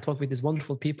 Like when I talk with these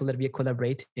wonderful people that we are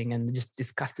collaborating and just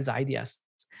discuss these ideas,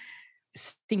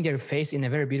 seeing their face in a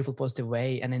very beautiful, positive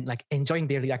way, and then like enjoying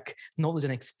their like knowledge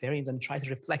and experience and try to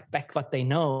reflect back what they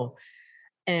know.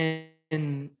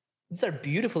 And these are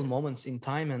beautiful moments in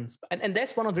time. And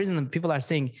that's one of the reasons that people are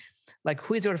saying, like,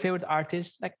 who is your favorite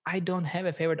artist? Like, I don't have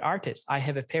a favorite artist. I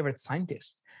have a favorite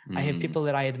scientist. I have people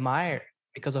that I admire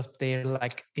because of their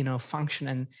like, function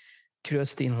and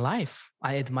curiosity in life.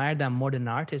 I admire them more than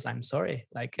artists. I'm sorry.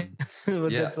 Like,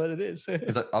 that's what it is.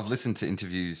 Because I've listened to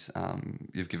interviews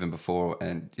you've given before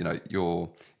and, your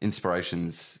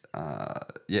inspirations,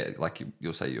 like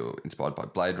you'll say you're inspired by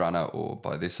Blade Runner or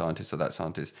by this scientist or that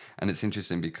scientist. And it's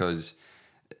interesting because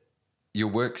your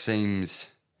work seems,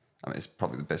 it's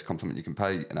probably the best compliment you can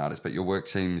pay an artist, but your work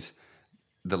seems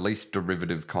the least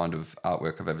derivative kind of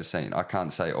artwork I've ever seen. I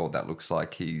can't say, that looks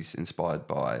like he's inspired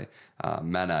by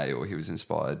Manet or he was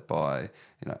inspired by,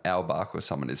 Auerbach or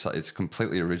someone. It's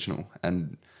completely original.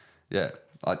 And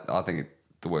I think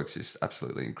the work's just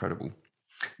absolutely incredible.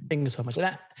 Thank you so much.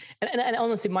 And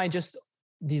honestly, my just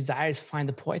desires find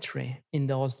the poetry in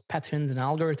those patterns and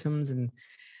algorithms and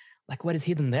like what is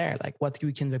hidden there, like what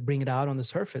you can bring it out on the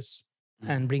surface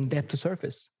and bring depth to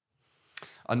surface.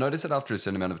 I noticed that after a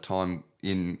certain amount of time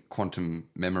in quantum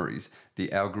memories, the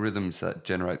algorithms that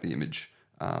generate the image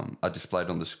are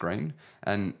displayed on the screen.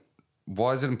 And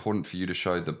why is it important for you to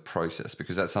show the process?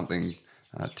 Because that's something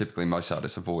typically most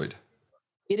artists avoid.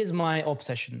 It is my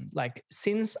obsession. Like,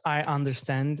 since I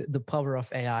understand the power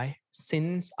of AI,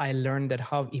 since I learned that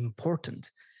how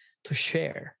important to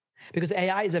share, because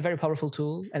AI is a very powerful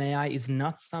tool and AI is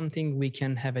not something we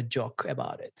can have a joke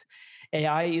about it.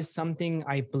 AI is something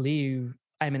I believe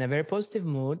I'm in a very positive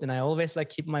mood and I always like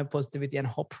keep my positivity and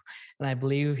hope. And I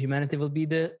believe humanity will be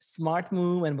the smart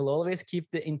move and will always keep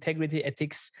the integrity,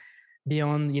 ethics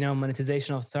beyond,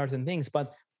 monetization of certain things.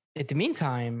 But in the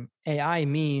meantime, AI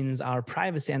means our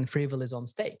privacy and free will is on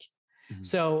stake. Mm-hmm.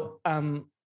 So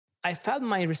I felt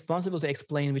my responsibility to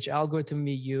explain which algorithm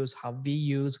we use, how we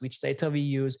use, which data we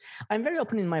use. I'm very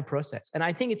open in my process. And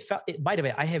I think by the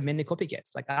way, I have many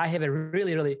copycats. Like I have a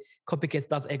really, really copycat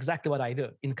does exactly what I do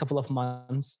in a couple of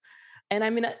months. And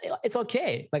I mean, it's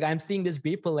okay. Like I'm seeing these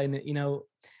people and,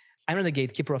 I'm not the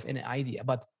gatekeeper of any idea,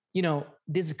 but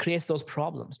this creates those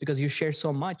problems because you share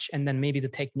so much. And then maybe the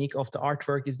technique of the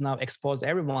artwork is now exposed to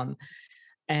everyone.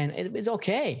 And it's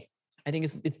okay. I think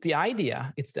it's the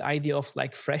idea. It's the idea of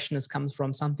like freshness comes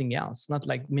from something else, not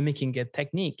like mimicking a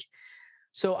technique.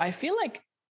 So I feel like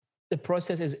the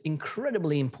process is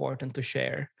incredibly important to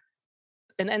share.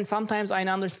 and sometimes I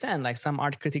understand, like some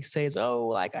art critic says, oh,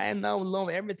 like I now know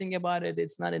everything about it.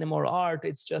 It's not anymore art.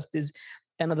 It's just this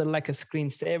another like a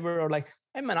screensaver or like,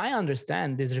 I mean, I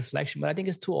understand this reflection, but I think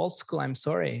it's too old school. I'm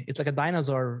sorry. It's like a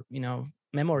dinosaur,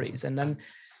 memories. And then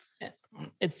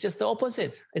it's just the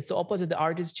opposite. It's the opposite. The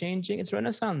art is changing. It's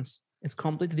Renaissance. It's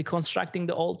completely deconstructing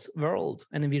the old world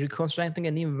and we're reconstructing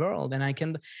a new world. And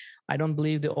I don't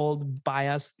believe the old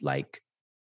biased like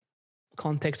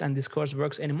context and discourse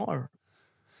works anymore.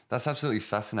 That's absolutely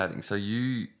fascinating. So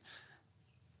you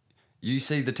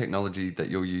see the technology that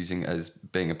you're using as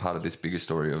being a part of this bigger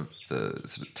story of the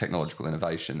sort of technological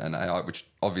innovation and AI, which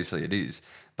obviously it is.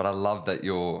 But I love that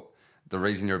the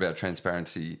reason you're about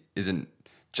transparency isn't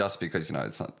just because,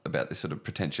 it's not about this sort of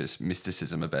pretentious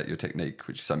mysticism about your technique,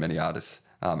 which so many artists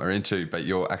are into, but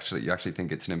you actually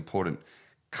think it's an important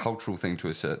cultural thing to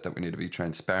assert that we need to be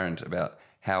transparent about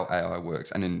how AI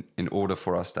works. And in order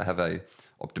for us to have a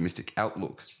optimistic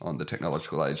outlook on the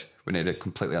technological age, we need to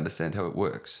completely understand how it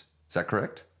works. Is that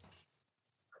correct?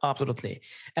 Absolutely.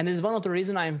 And this is one of the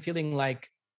reasons I'm feeling like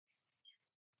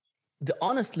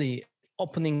honestly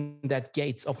opening that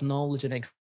gates of knowledge and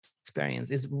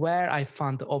experience is where I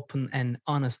found the open and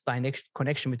honest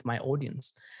connection with my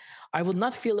audience. I would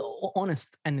not feel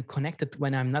honest and connected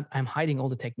when I'm hiding all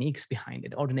the techniques behind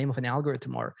it or the name of an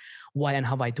algorithm or why and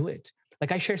how I do it.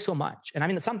 Like I share so much. And I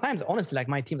mean, sometimes honestly, like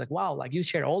my team's like, wow, like you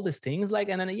share all these things. Like,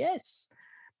 and then yes,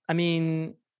 I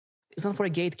mean, it's not for a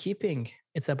gatekeeping.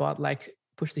 It's about like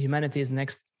push the humanity's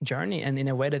next journey and in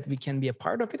a way that we can be a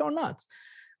part of it or not.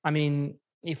 I mean,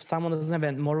 if someone doesn't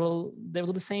have a moral, they will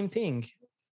do the same thing.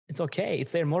 It's okay.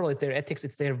 It's their moral, it's their ethics,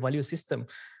 it's their value system.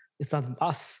 It's not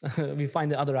us. We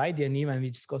find the other idea new and we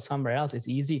just go somewhere else. It's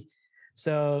easy.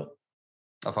 So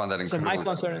I find that incredible. So my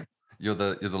concern. You're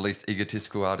the least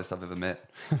egotistical artist I've ever met.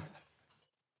 I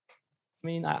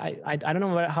mean, I don't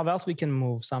know how else we can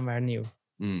move somewhere new.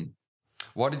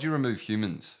 Why did you remove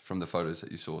humans from the photos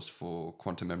that you sourced for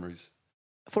Quantum Memories?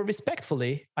 For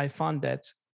respectfully, I found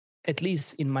that, at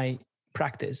least in my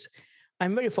practice,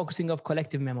 I'm very focusing on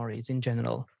collective memories in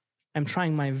general. I'm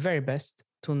trying my very best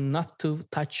to not to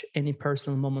touch any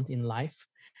personal moment in life.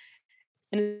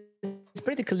 And it's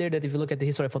pretty clear that if you look at the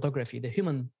history of photography, the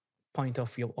human point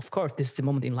of view, of course, this is a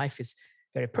moment in life is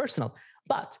very personal.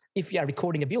 But if you are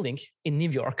recording a building in New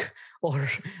York, or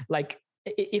like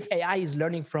if AI is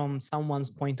learning from someone's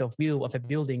point of view of a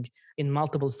building in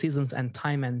multiple seasons and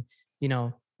time and,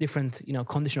 different,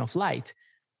 condition of light,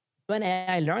 when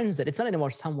AI learns that, it's not anymore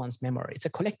someone's memory, it's a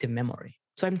collective memory.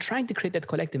 So I'm trying to create that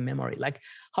collective memory. Like,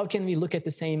 how can we look at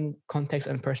the same context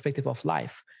and perspective of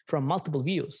life from multiple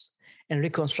views and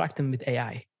reconstruct them with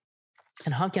AI?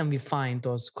 And how can we find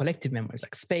those collective memories,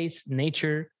 like space,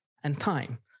 nature, and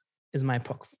time is my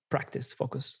practice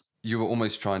focus. You were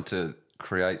almost trying to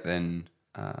create then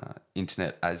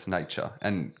internet as nature.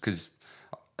 And because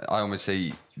I almost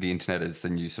see the internet as the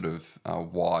new sort of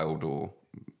wild or,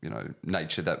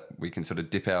 nature that we can sort of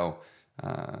dip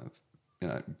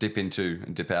into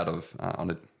and dip out of on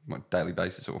a daily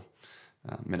basis or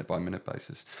minute by minute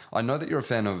basis. I know that you're a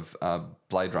fan of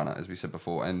Blade Runner, as we said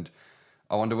before, and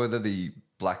I wonder whether the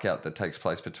blackout that takes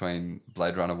place between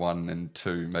Blade Runner 1 and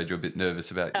 2 made you a bit nervous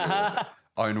about your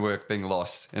own work being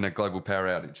lost in a global power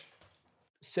outage.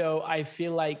 So I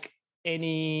feel like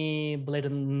any Blade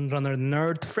Runner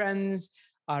nerd friends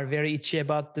are very itchy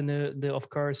about the of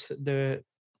course, the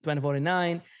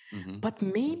 2049. Mm-hmm. But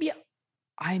maybe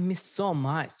I miss so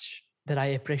much that I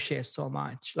appreciate so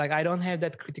much. Like, I don't have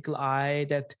that critical eye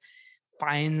that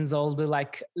finds all the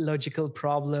like logical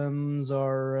problems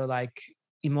or like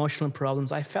emotional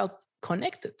problems. I felt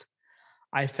connected.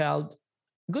 I felt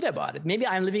good about it. Maybe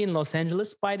I'm living in Los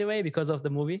Angeles, by the way, because of the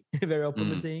movie. Very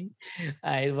openly saying.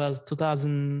 It was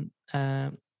 2000. I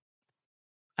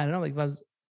don't know. It was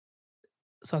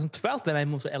 2012 when I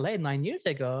moved to LA 9 years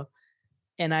ago,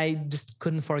 and I just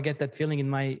couldn't forget that feeling in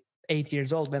my 8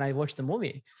 years old when I watched the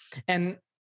movie. And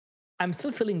I'm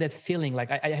still feeling that feeling.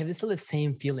 Like I have still the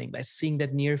same feeling, like seeing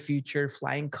that near future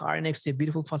flying car next to a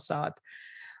beautiful facade.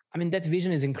 I mean, that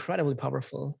vision is incredibly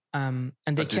powerful. And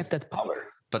they kept that power.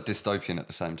 But dystopian at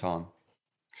the same time.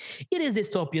 It is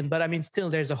dystopian, but I mean, still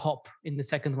there's a hope in the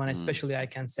second one, especially I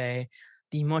can say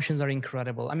the emotions are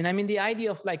incredible. I mean, the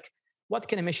idea of like, what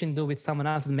can a machine do with someone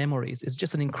else's memories is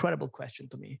just an incredible question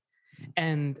to me.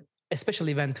 And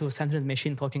especially when to a sentient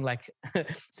machine talking like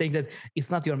saying that it's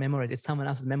not your memories, it's someone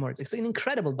else's memories. It's an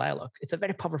incredible dialogue. It's a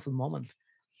very powerful moment.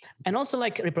 And also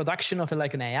like reproduction of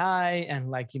like an AI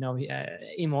and like,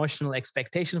 emotional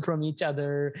expectation from each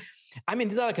other. I mean,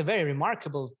 these are like a very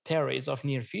remarkable theories of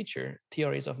near future.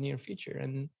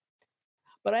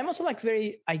 But I'm also like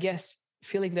very, I guess,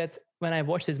 feeling that when I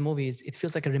watch these movies, it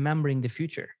feels like remembering the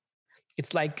future.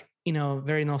 It's like,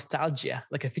 very nostalgia,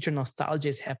 like a future nostalgia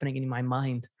is happening in my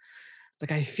mind.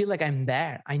 Like I feel like I'm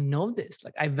there. I know this.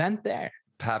 Like I went there.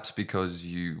 Perhaps because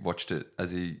you watched it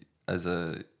as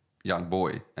a young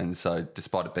boy, and so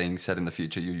despite it being set in the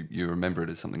future, you remember it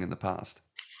as something in the past.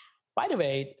 By the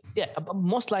way, yeah,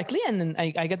 most likely. And then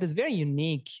I get this very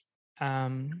unique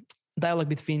dialogue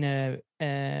between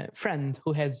a friend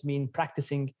who has been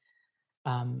practicing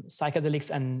psychedelics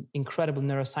and incredible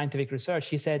neuroscientific research.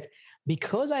 He said,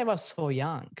 because I was so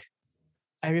young,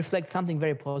 I reflect something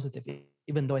very positive,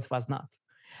 even though it was not.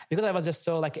 Because I was just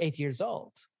so 8 years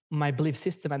old, my belief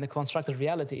system and the constructed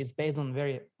reality is based on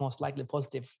very most likely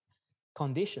positive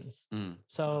conditions.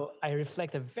 So I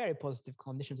reflect a very positive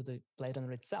condition to the Blade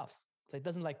Runner itself. So it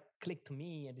doesn't click to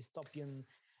me a dystopian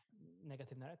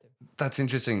negative narrative. That's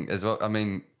interesting as well. I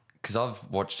mean, because I've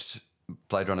watched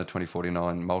Blade Runner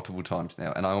 2049 multiple times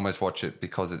now, and I almost watch it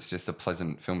because it's just a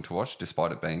pleasant film to watch,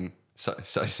 despite it being so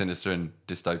sinister and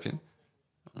dystopian.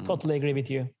 Totally agree with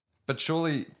you. But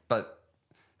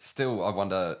still, I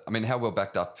wonder, I mean, how well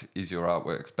backed up is your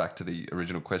artwork, back to the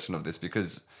original question of this,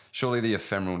 because surely the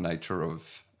ephemeral nature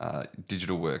of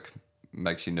digital work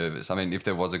makes you nervous. I mean, if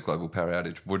there was a global power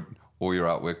outage, would all your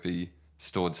artwork be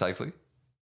stored safely?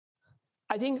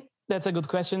 I think that's a good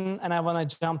question. And I want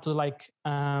to jump to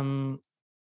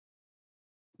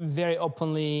very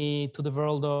openly to the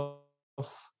world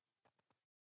of,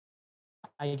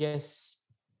 I guess,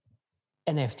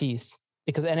 NFTs.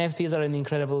 Because NFTs are an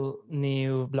incredible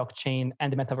new blockchain,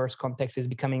 and the metaverse context is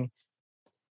becoming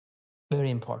very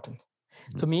important.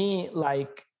 Mm-hmm. To me,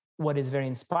 what is very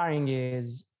inspiring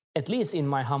is, at least in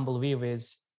my humble view,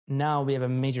 is now we have a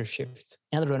major shift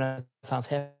and renaissance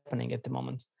happening at the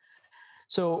moment.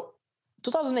 So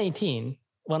 2018,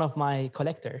 one of my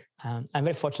collector, I'm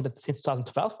very fortunate that since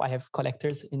 2012, I have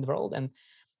collectors in the world. And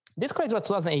this collector was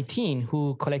 2018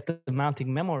 who collected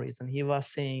Melting Memories. And he was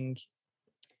saying,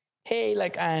 hey,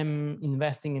 I'm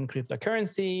investing in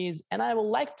cryptocurrencies and I would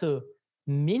like to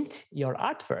mint your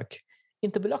artwork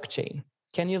into blockchain.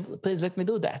 Can you please let me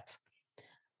do that?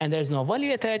 And there's no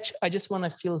value attached. I just want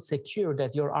to feel secure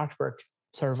that your artwork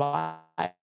survives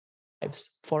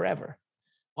forever.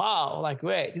 Wow,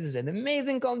 wait, this is an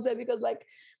amazing concept, because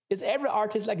it's every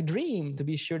artist's dream to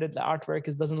be sure that the artwork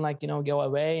doesn't go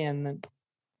away. And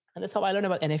that's how I learned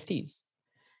about NFTs.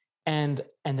 And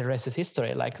the rest is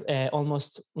history.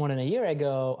 Almost more than a year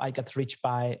ago, I got reached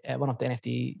by one of the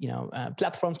NFT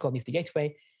platforms called Nifty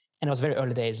Gateway, and it was very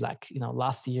early days,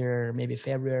 last year, maybe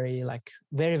February,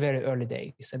 very, very early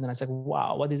days. And then I said,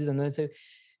 wow, what is this? And then I said,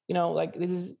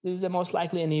 this is the most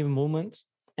likely an even movement.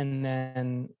 And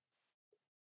then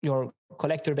your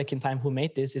collector back in time who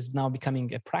made this is now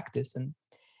becoming a practice. And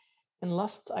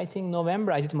last, I think,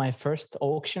 November, I did my first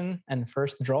auction and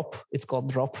first drop. It's called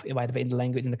drop, by the way, in the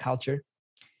language, in the culture.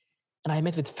 And I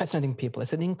met with fascinating people.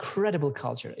 It's an incredible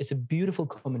culture. It's a beautiful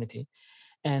community.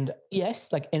 And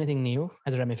yes, anything new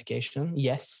has a ramification.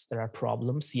 Yes, there are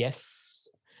problems. Yes,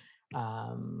 there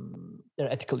are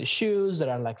ethical issues. There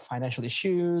are financial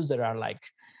issues. There are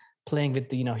playing with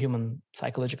the human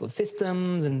psychological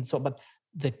systems and so. But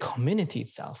the community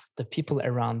itself, the people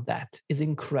around that, is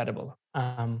incredible.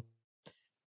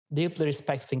 Deeply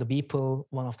respecting the people,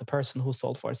 one of the person who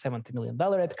sold for $70 million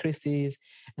at Christie's,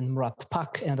 and Murat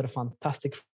Pak, another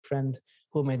fantastic friend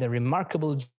who made a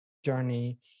remarkable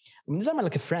journey. I mean, these are my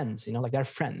friends, they're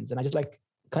friends. And I just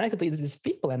connected to these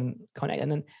people and connect.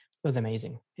 And then it was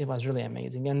amazing. It was really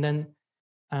amazing. And then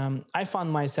I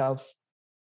found myself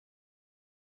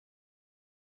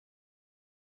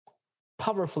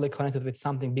powerfully connected with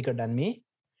something bigger than me.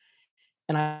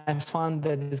 And I found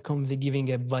that it's completely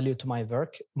giving a value to my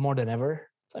work more than ever.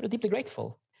 So I'm deeply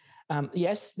grateful.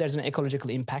 Yes, there's an ecological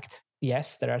impact.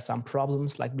 Yes, there are some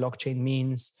problems, blockchain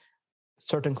means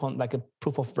certain, a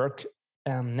proof of work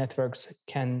networks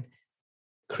can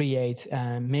create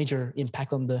a major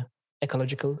impact on the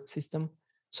ecological system.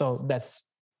 So that's,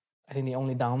 I think, the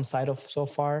only downside of so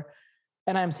far.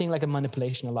 And I'm seeing a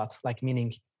manipulation a lot,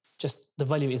 meaning just the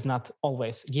value is not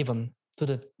always given to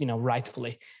the,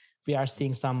 rightfully. We are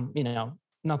seeing some,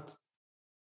 not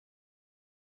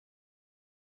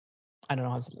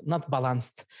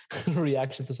balanced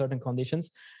reaction to certain conditions.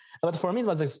 But for me,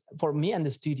 for me and the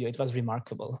studio, it was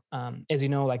remarkable. As you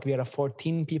know, we are a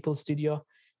 14 people studio,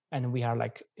 and we are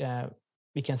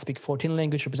we can speak 14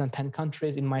 languages, represent 10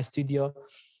 countries in my studio.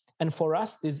 And for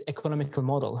us, this economical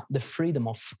model, the freedom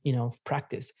of,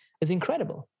 practice is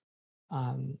incredible.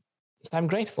 So I'm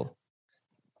grateful.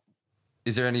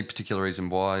 Is there any particular reason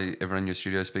why everyone in your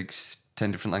studio speaks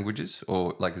 10 different languages?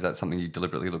 Or like, is that something you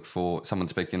deliberately look for, someone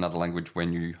speaking another language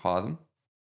when you hire them?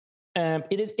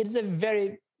 It is a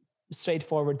very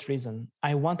straightforward reason.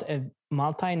 I want a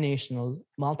multinational,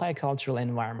 multicultural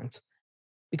environment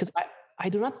because I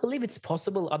do not believe it's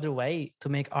possible other way to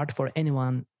make art for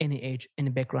anyone, any age, any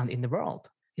background in the world.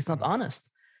 It's not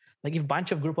honest. Like if a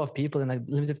bunch of group of people in a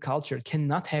limited culture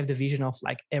cannot have the vision of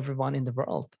like everyone in the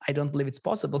world, I don't believe it's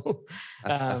possible.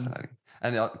 That's fascinating.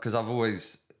 And because I've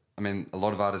always, I mean, a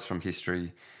lot of artists from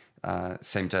history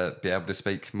seem to be able to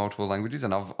speak multiple languages.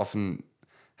 And I've often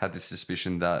had this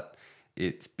suspicion that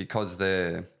it's because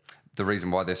the reason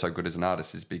why they're so good as an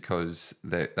artist is because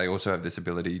they also have this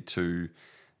ability to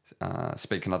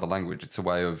speak another language. It's a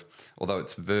way of, although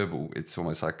it's verbal, it's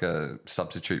almost like a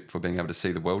substitute for being able to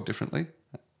see the world differently.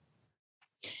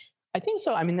 I think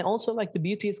so. I mean, also like the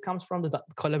beauty comes from the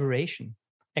collaboration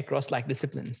across like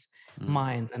disciplines,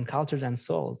 minds and cultures and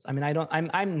souls. I mean,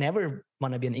 I'm never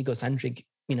want to be an egocentric,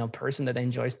 person that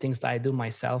enjoys things that I do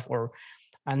myself, or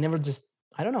I never just,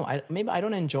 I don't know. Maybe I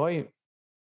don't enjoy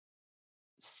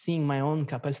seeing my own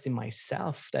capacity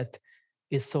myself that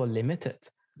is so limited.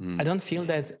 I don't feel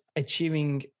that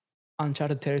achieving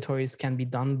uncharted territories can be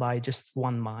done by just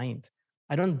one mind.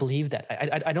 I don't believe that.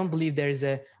 I don't believe there is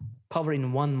a power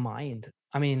in one mind.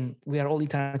 I mean, we are all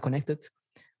eternally connected.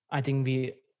 I think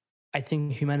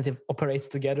humanity operates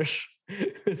together.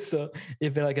 So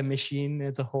if we're like a machine,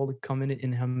 it's a whole community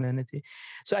in humanity.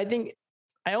 So I think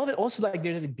I also like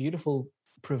there's a beautiful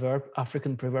proverb,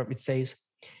 African proverb, which says,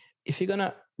 if you're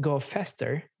gonna go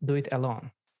faster, do it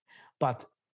alone. But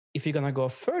if you're gonna go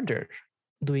further,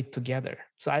 do it together.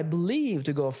 So I believe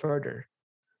to go further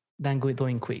than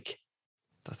doing quick.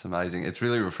 That's amazing. It's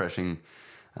really refreshing,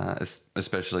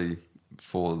 especially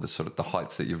for the sort of the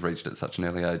heights that you've reached at such an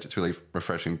early age. It's really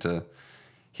refreshing to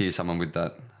hear someone with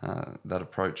that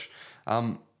approach.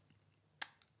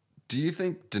 Do you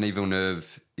think Denis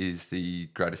Villeneuve is the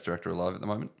greatest director alive at the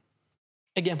moment?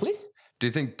 Again, please. Do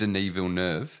you think Denis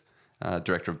Villeneuve,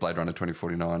 director of Blade Runner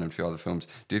 2049 and a few other films,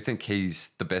 do you think he's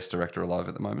the best director alive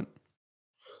at the moment?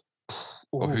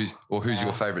 Or who's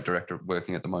your favorite director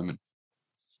working at the moment?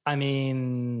 I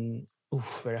mean,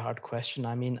 very hard question.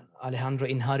 I mean, Alejandro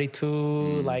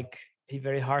Inarritu,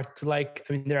 very hard to like.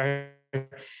 I mean, there are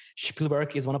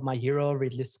Spielberg is one of my heroes.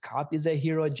 Ridley Scott is a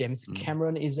hero. James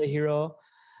Cameron is a hero.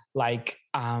 Like,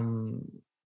 I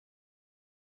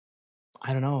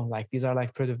don't know. Like these are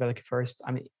like pretty like first.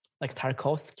 I mean, like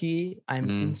Tarkovsky. I'm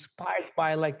inspired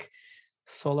by like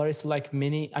Solaris. Like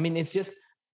many. I mean, it's just.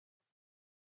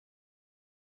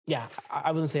 Yeah,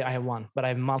 I wouldn't say I have one, but I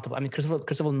have multiple. I mean,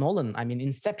 Christopher Nolan. I mean,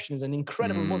 Inception is an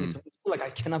incredible movie. So it's still like I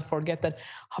cannot forget that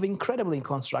how incredibly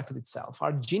constructed itself,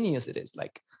 how genius it is.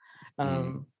 Like,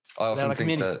 I often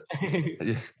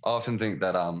think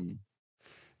that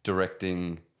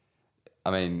directing.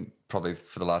 I mean, probably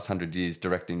for the last 100 years,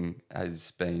 directing has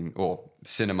been, or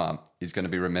cinema is going to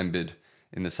be remembered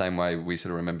in the same way we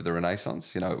sort of remember the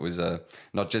Renaissance. It was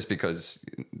not just because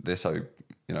they're so,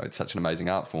 it's such an amazing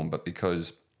art form, but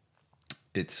because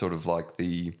it's sort of like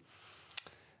the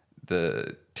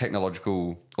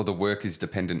technological, or the work is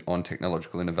dependent on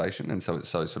technological innovation, and so it's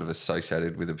so sort of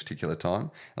associated with a particular time.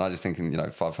 And I just think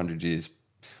in 500 years,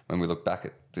 when we look back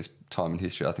at this time in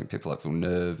history, I think people like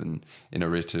Villeneuve and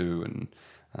Inarritu and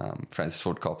Francis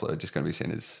Ford Coppola are just going to be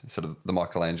seen as sort of the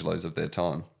Michelangelos of their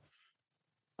time.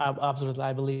 Absolutely,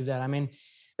 I believe that. I mean,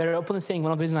 very openly saying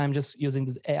one of the reasons I'm just using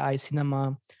this AI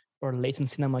cinema or latent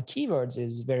cinema keywords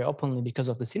is very openly because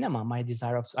of the cinema, my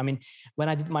desire of, I mean, when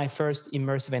I did my first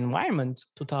immersive environment,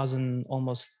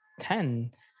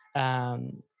 2010,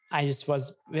 I just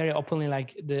was very openly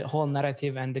like the whole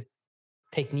narrative and the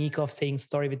technique of saying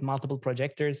story with multiple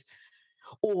projectors.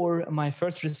 Or my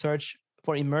first research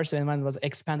for immersive environment was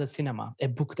expanded cinema, a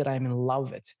book that I'm in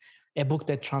love with, a book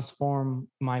that transformed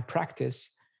my practice,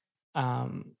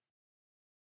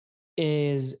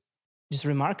 is just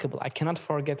remarkable. I cannot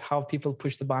forget how people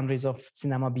push the boundaries of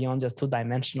cinema beyond just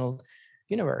two-dimensional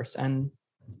universe. And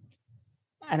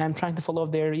I'm trying to follow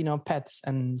their, paths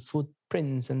and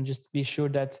footprints and just be sure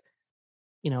that,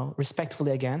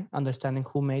 respectfully again, understanding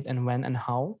who made and when and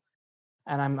how.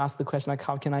 And I'm asked the question, like,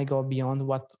 how can I go beyond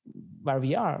where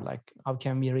we are? Like, how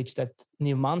can we reach that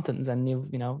new mountains and new,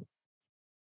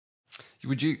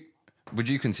 Would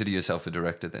you consider yourself a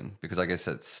director then? Because I guess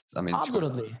that's, I mean,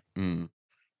 absolutely.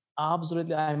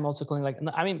 Absolutely. I'm also calling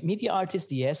media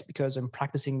artist, yes, because I'm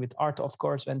practicing with art, of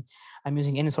course, when I'm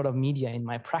using any sort of media in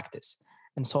my practice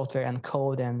and software and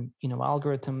code and,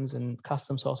 algorithms and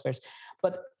custom softwares.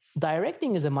 But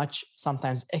directing is a much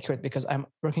sometimes accurate because I'm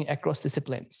working across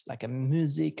disciplines like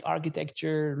music,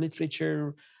 architecture,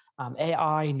 literature,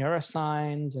 AI,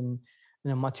 neuroscience, and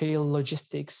material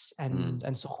logistics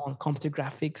and so on, computer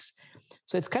graphics.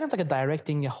 So it's kind of like a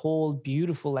directing a whole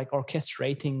beautiful, like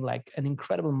orchestrating like an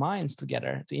incredible minds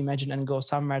together to imagine and go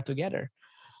somewhere together.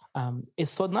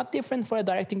 It's so not different for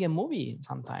directing a movie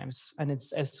sometimes, and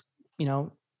it's as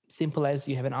simple as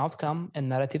you have an outcome and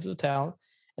narrative to tell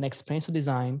and experience to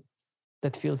design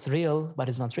that feels real but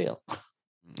is not real.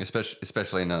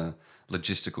 Especially in a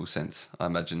logistical sense, I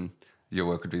imagine your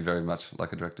work would be very much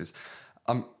like a director's.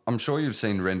 I'm sure you've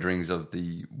seen renderings of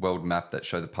the world map that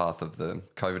show the path of the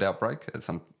COVID outbreak at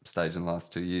some stage in the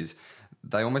last 2 years.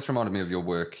 They almost reminded me of your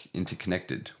work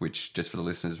Interconnected, which, just for the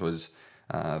listeners, was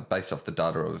based off the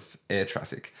data of air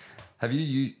traffic. Have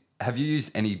you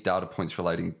used any data points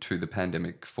relating to the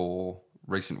pandemic for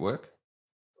recent work?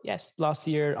 Yes, last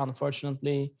year,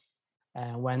 unfortunately,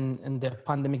 when the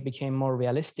pandemic became more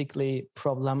realistically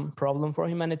problem for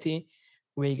humanity,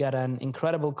 we got an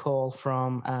incredible call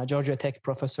from a Georgia Tech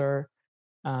professor,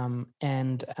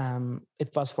 and it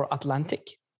was for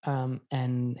Atlantic,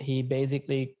 and he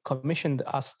basically commissioned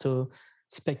us to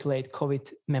speculate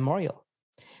COVID memorial,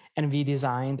 and we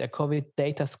designed a COVID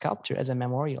data sculpture as a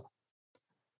memorial,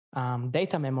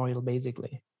 data memorial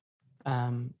basically.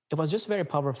 It was just a very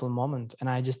powerful moment, and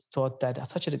I just thought that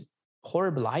such a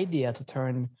horrible idea to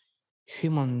turn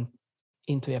human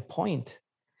into a point,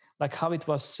 like how it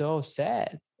was so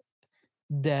sad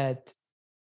that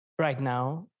right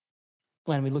now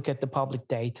when we look at the public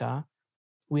data,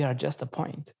 we are just a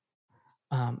point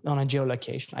on a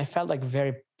geolocation. I felt like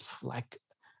very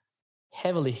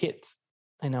heavily hit.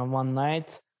 One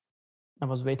night I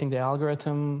was waiting, the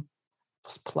algorithm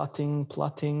was plotting,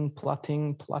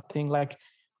 like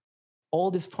all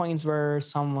these points were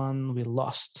someone we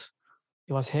lost.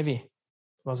 It was heavy.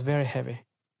 It was very heavy.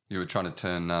 You were trying to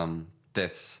turn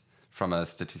deaths from a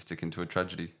statistic into a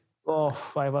tragedy. Oh,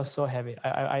 I was so heavy.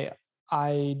 Yeah.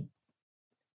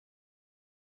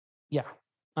 Yeah.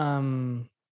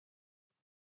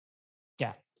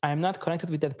 I am not connected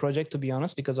with that project, to be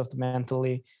honest, because of the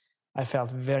mentally, I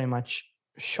felt very much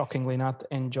shockingly not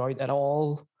enjoyed at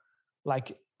all.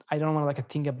 Like, I don't want to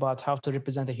think about how to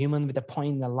represent a human with a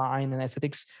point, a line, and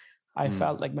aesthetics. I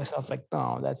felt like myself like,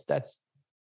 no, that's.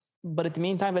 But at the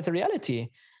meantime, that's a reality.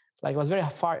 Like, it was very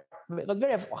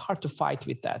hard to fight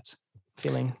with that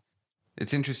feeling.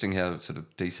 It's interesting how sort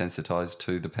of desensitized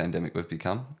to the pandemic we've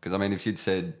become. Because, I mean, if you'd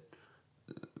said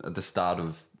at the start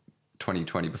of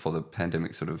 2020, before the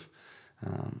pandemic sort of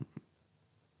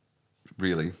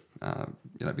really,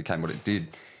 became what it did,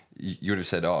 you would have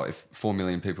said, if 4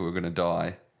 million people were going to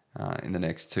die in the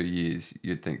next 2 years,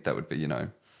 you'd think that would be,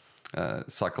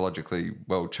 psychologically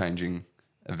world-changing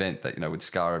event that, would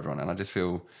scar everyone. And I just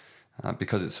feel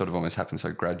because it sort of almost happened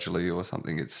so gradually or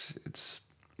something, it's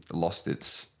lost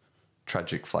its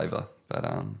tragic flavour. But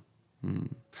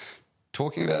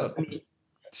talking about...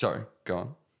 Sorry, go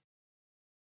on.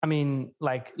 I mean,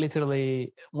 like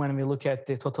literally when we look at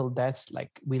the total deaths, like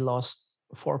we lost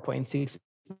 4.6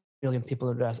 million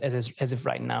people as if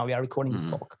right now we are recording this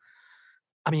talk.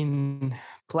 I mean,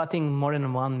 plotting more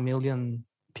than 1 million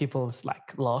people's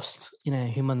lost in a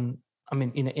human,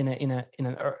 in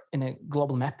a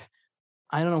global map.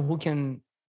 I don't know who can,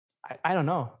 I don't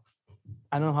know.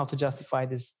 I don't know how to justify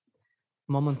this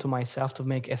moment to myself to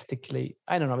make aesthetically.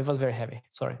 I don't know. It was very heavy.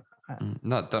 Sorry.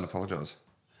 No, don't apologize.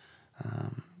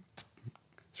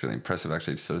 It's really impressive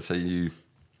actually to sort of see you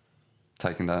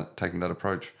taking that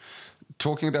approach.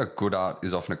 Talking about good art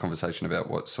is often a conversation about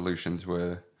what solutions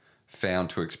were found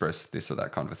to express this or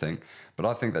that kind of a thing. But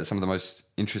I think that some of the most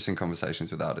interesting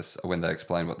conversations with artists are when they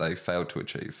explain what they failed to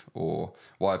achieve or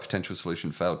why a potential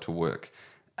solution failed to work.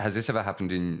 Has this ever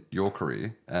happened in your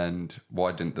career, and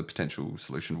why didn't the potential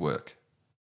solution work?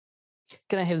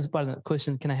 Can I have this part of the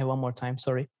question? Can I have one more time?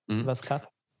 Sorry, It was cut.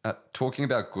 Talking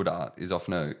about good art is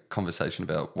often a conversation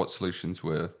about what solutions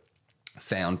were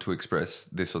found to express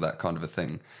this or that kind of a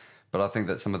thing. But I think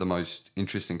that some of the most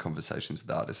interesting conversations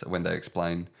with artists are when they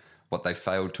explain what they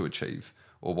failed to achieve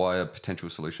or why a potential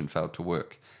solution failed to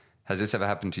work. Has this ever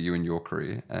happened to you in your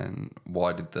career, and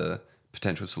why did the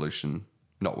potential solution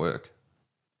not work?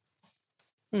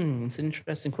 It's an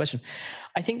interesting question.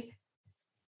 I think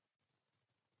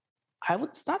I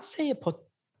would not say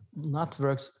not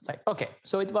works.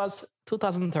 So it was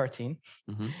 2013.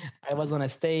 I was on a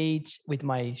stage with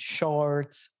my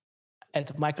shorts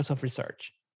at Microsoft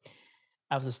Research.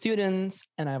 I was a student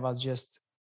and I was just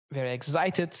very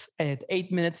excited. I had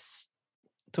 8 minutes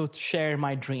to share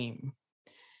my dream.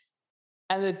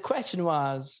 And the question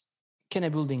was, can a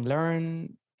building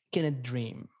learn? Can it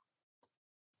dream?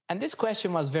 And this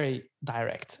question was very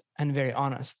direct and very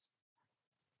honest.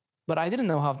 but I didn't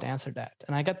know how to answer that.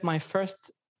 And I got my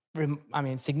first,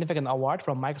 significant award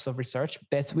from Microsoft Research,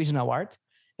 Best Vision Award,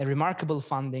 a remarkable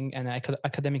funding and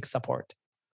academic support.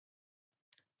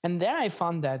 And there I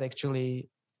found that actually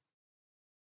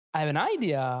I had an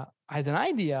idea.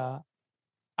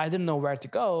 I didn't know where to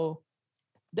go.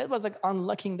 That was like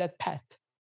unlocking that path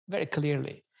very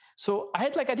clearly. So I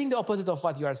had I think the opposite of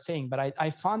what you are saying, but I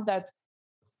found that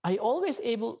I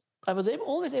was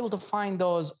always able to find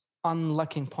those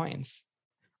unlocking points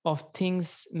of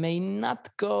things may not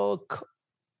go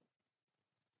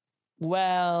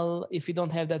well if you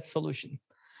don't have that solution.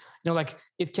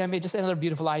 It can be just another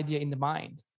beautiful idea in the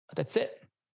mind. But that's it.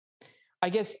 I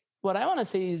guess what I want to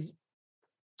say is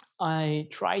I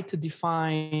try to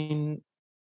define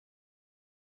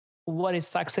what is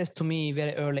success to me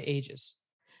very early ages.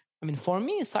 For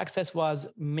me, success was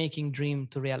making dream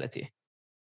to reality.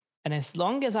 And as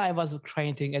long as I was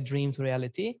creating a dream to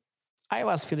reality, I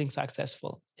was feeling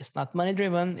successful. It's not money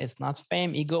driven. It's not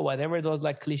fame, ego, whatever those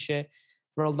cliche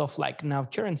world of now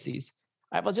currencies.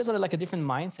 I was just a different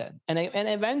mindset. And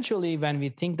eventually when we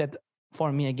think that,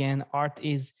 for me again, art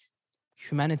is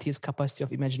humanity's capacity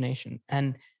of imagination.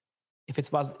 And if it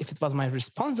was my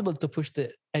responsible to push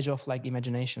the edge of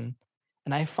imagination,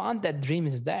 and I found that dream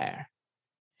is there.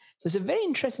 So it's a very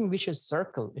interesting vicious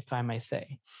circle, if I may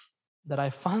say, that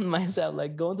I found myself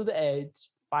going to the edge,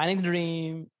 finding the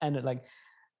dream, and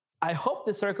I hope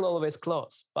the circle always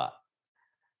close, but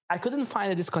I couldn't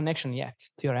find a disconnection yet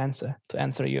to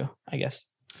answer you, I guess.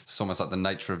 It's almost like the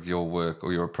nature of your work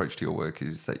or your approach to your work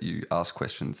is that you ask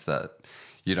questions that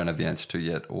you don't have the answer to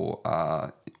yet or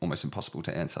are almost impossible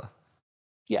to answer.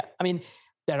 Yeah.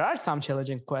 There are some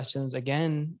challenging questions,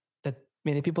 again, that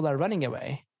many people are running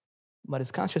away. What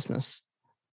is consciousness?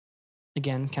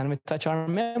 Again, can we touch our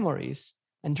memories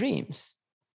and dreams?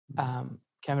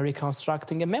 Can we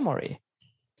reconstructing a memory?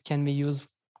 Can we use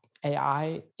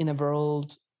AI in a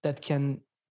world that can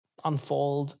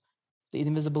unfold the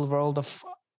invisible world of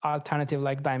alternative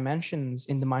dimensions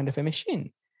in the mind of a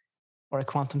machine or a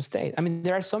quantum state?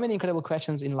 There are so many incredible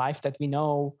questions in life that we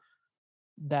know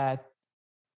that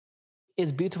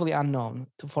is beautifully unknown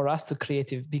for us to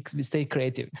stay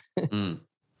creative.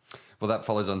 Well, that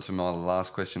follows on to my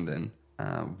last question then.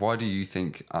 Why do you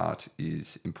think art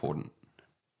is important?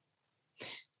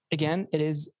 Again, it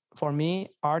is, for me,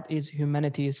 art is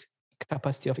humanity's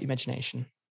capacity of imagination.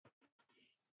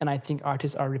 And I think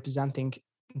artists are representing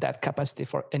that capacity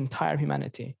for entire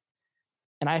humanity.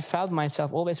 And I felt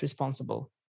myself always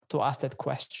responsible to ask that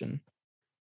question.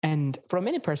 And from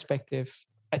any perspective,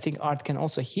 I think art can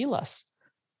also heal us.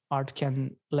 Art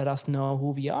can let us know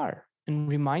who we are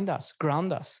and remind us,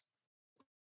 ground us,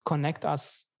 connect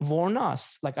us, warn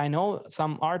us. I know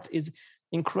some art is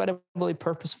incredibly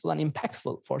purposeful and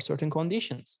impactful for certain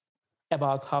conditions,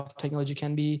 about how technology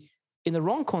can be in the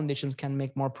wrong conditions can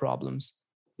make more problems.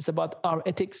 It's about our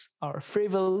ethics, our free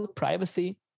will,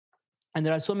 privacy. And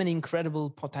there are so many incredible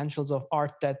potentials of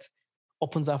art that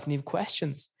opens up new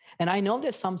questions. And I know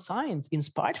that some science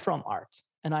inspired from art.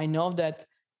 And I know that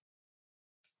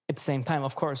at the same time,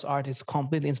 of course, art is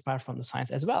completely inspired from the science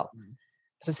as well.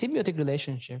 It's a symbiotic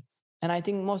relationship. And I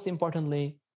think most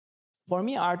importantly, for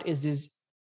me, art is this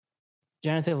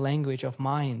generative language of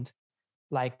mind,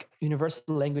 universal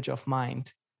language of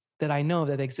mind that I know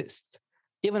that exists.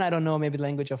 Even I don't know, maybe the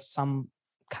language of some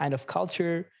kind of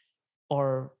culture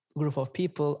or group of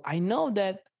people, I know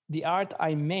that the art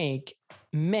I make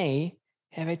may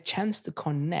have a chance to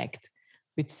connect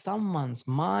with someone's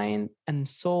mind and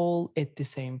soul at the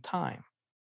same time.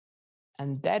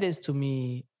 And that is, to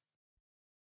me,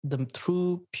 the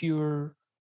true, pure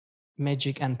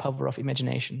magic and power of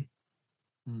imagination.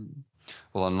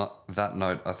 Well, on that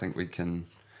note, I think we can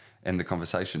end the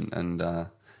conversation. And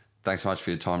thanks so much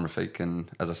for your time, Rafiq. And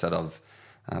as I said, I've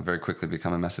very quickly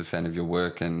become a massive fan of your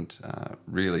work and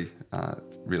really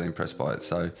impressed by it.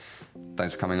 So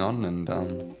thanks for coming on.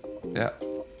 And yeah.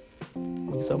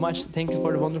 Thank you so much. Thank you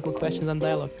for the wonderful questions and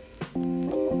dialogue.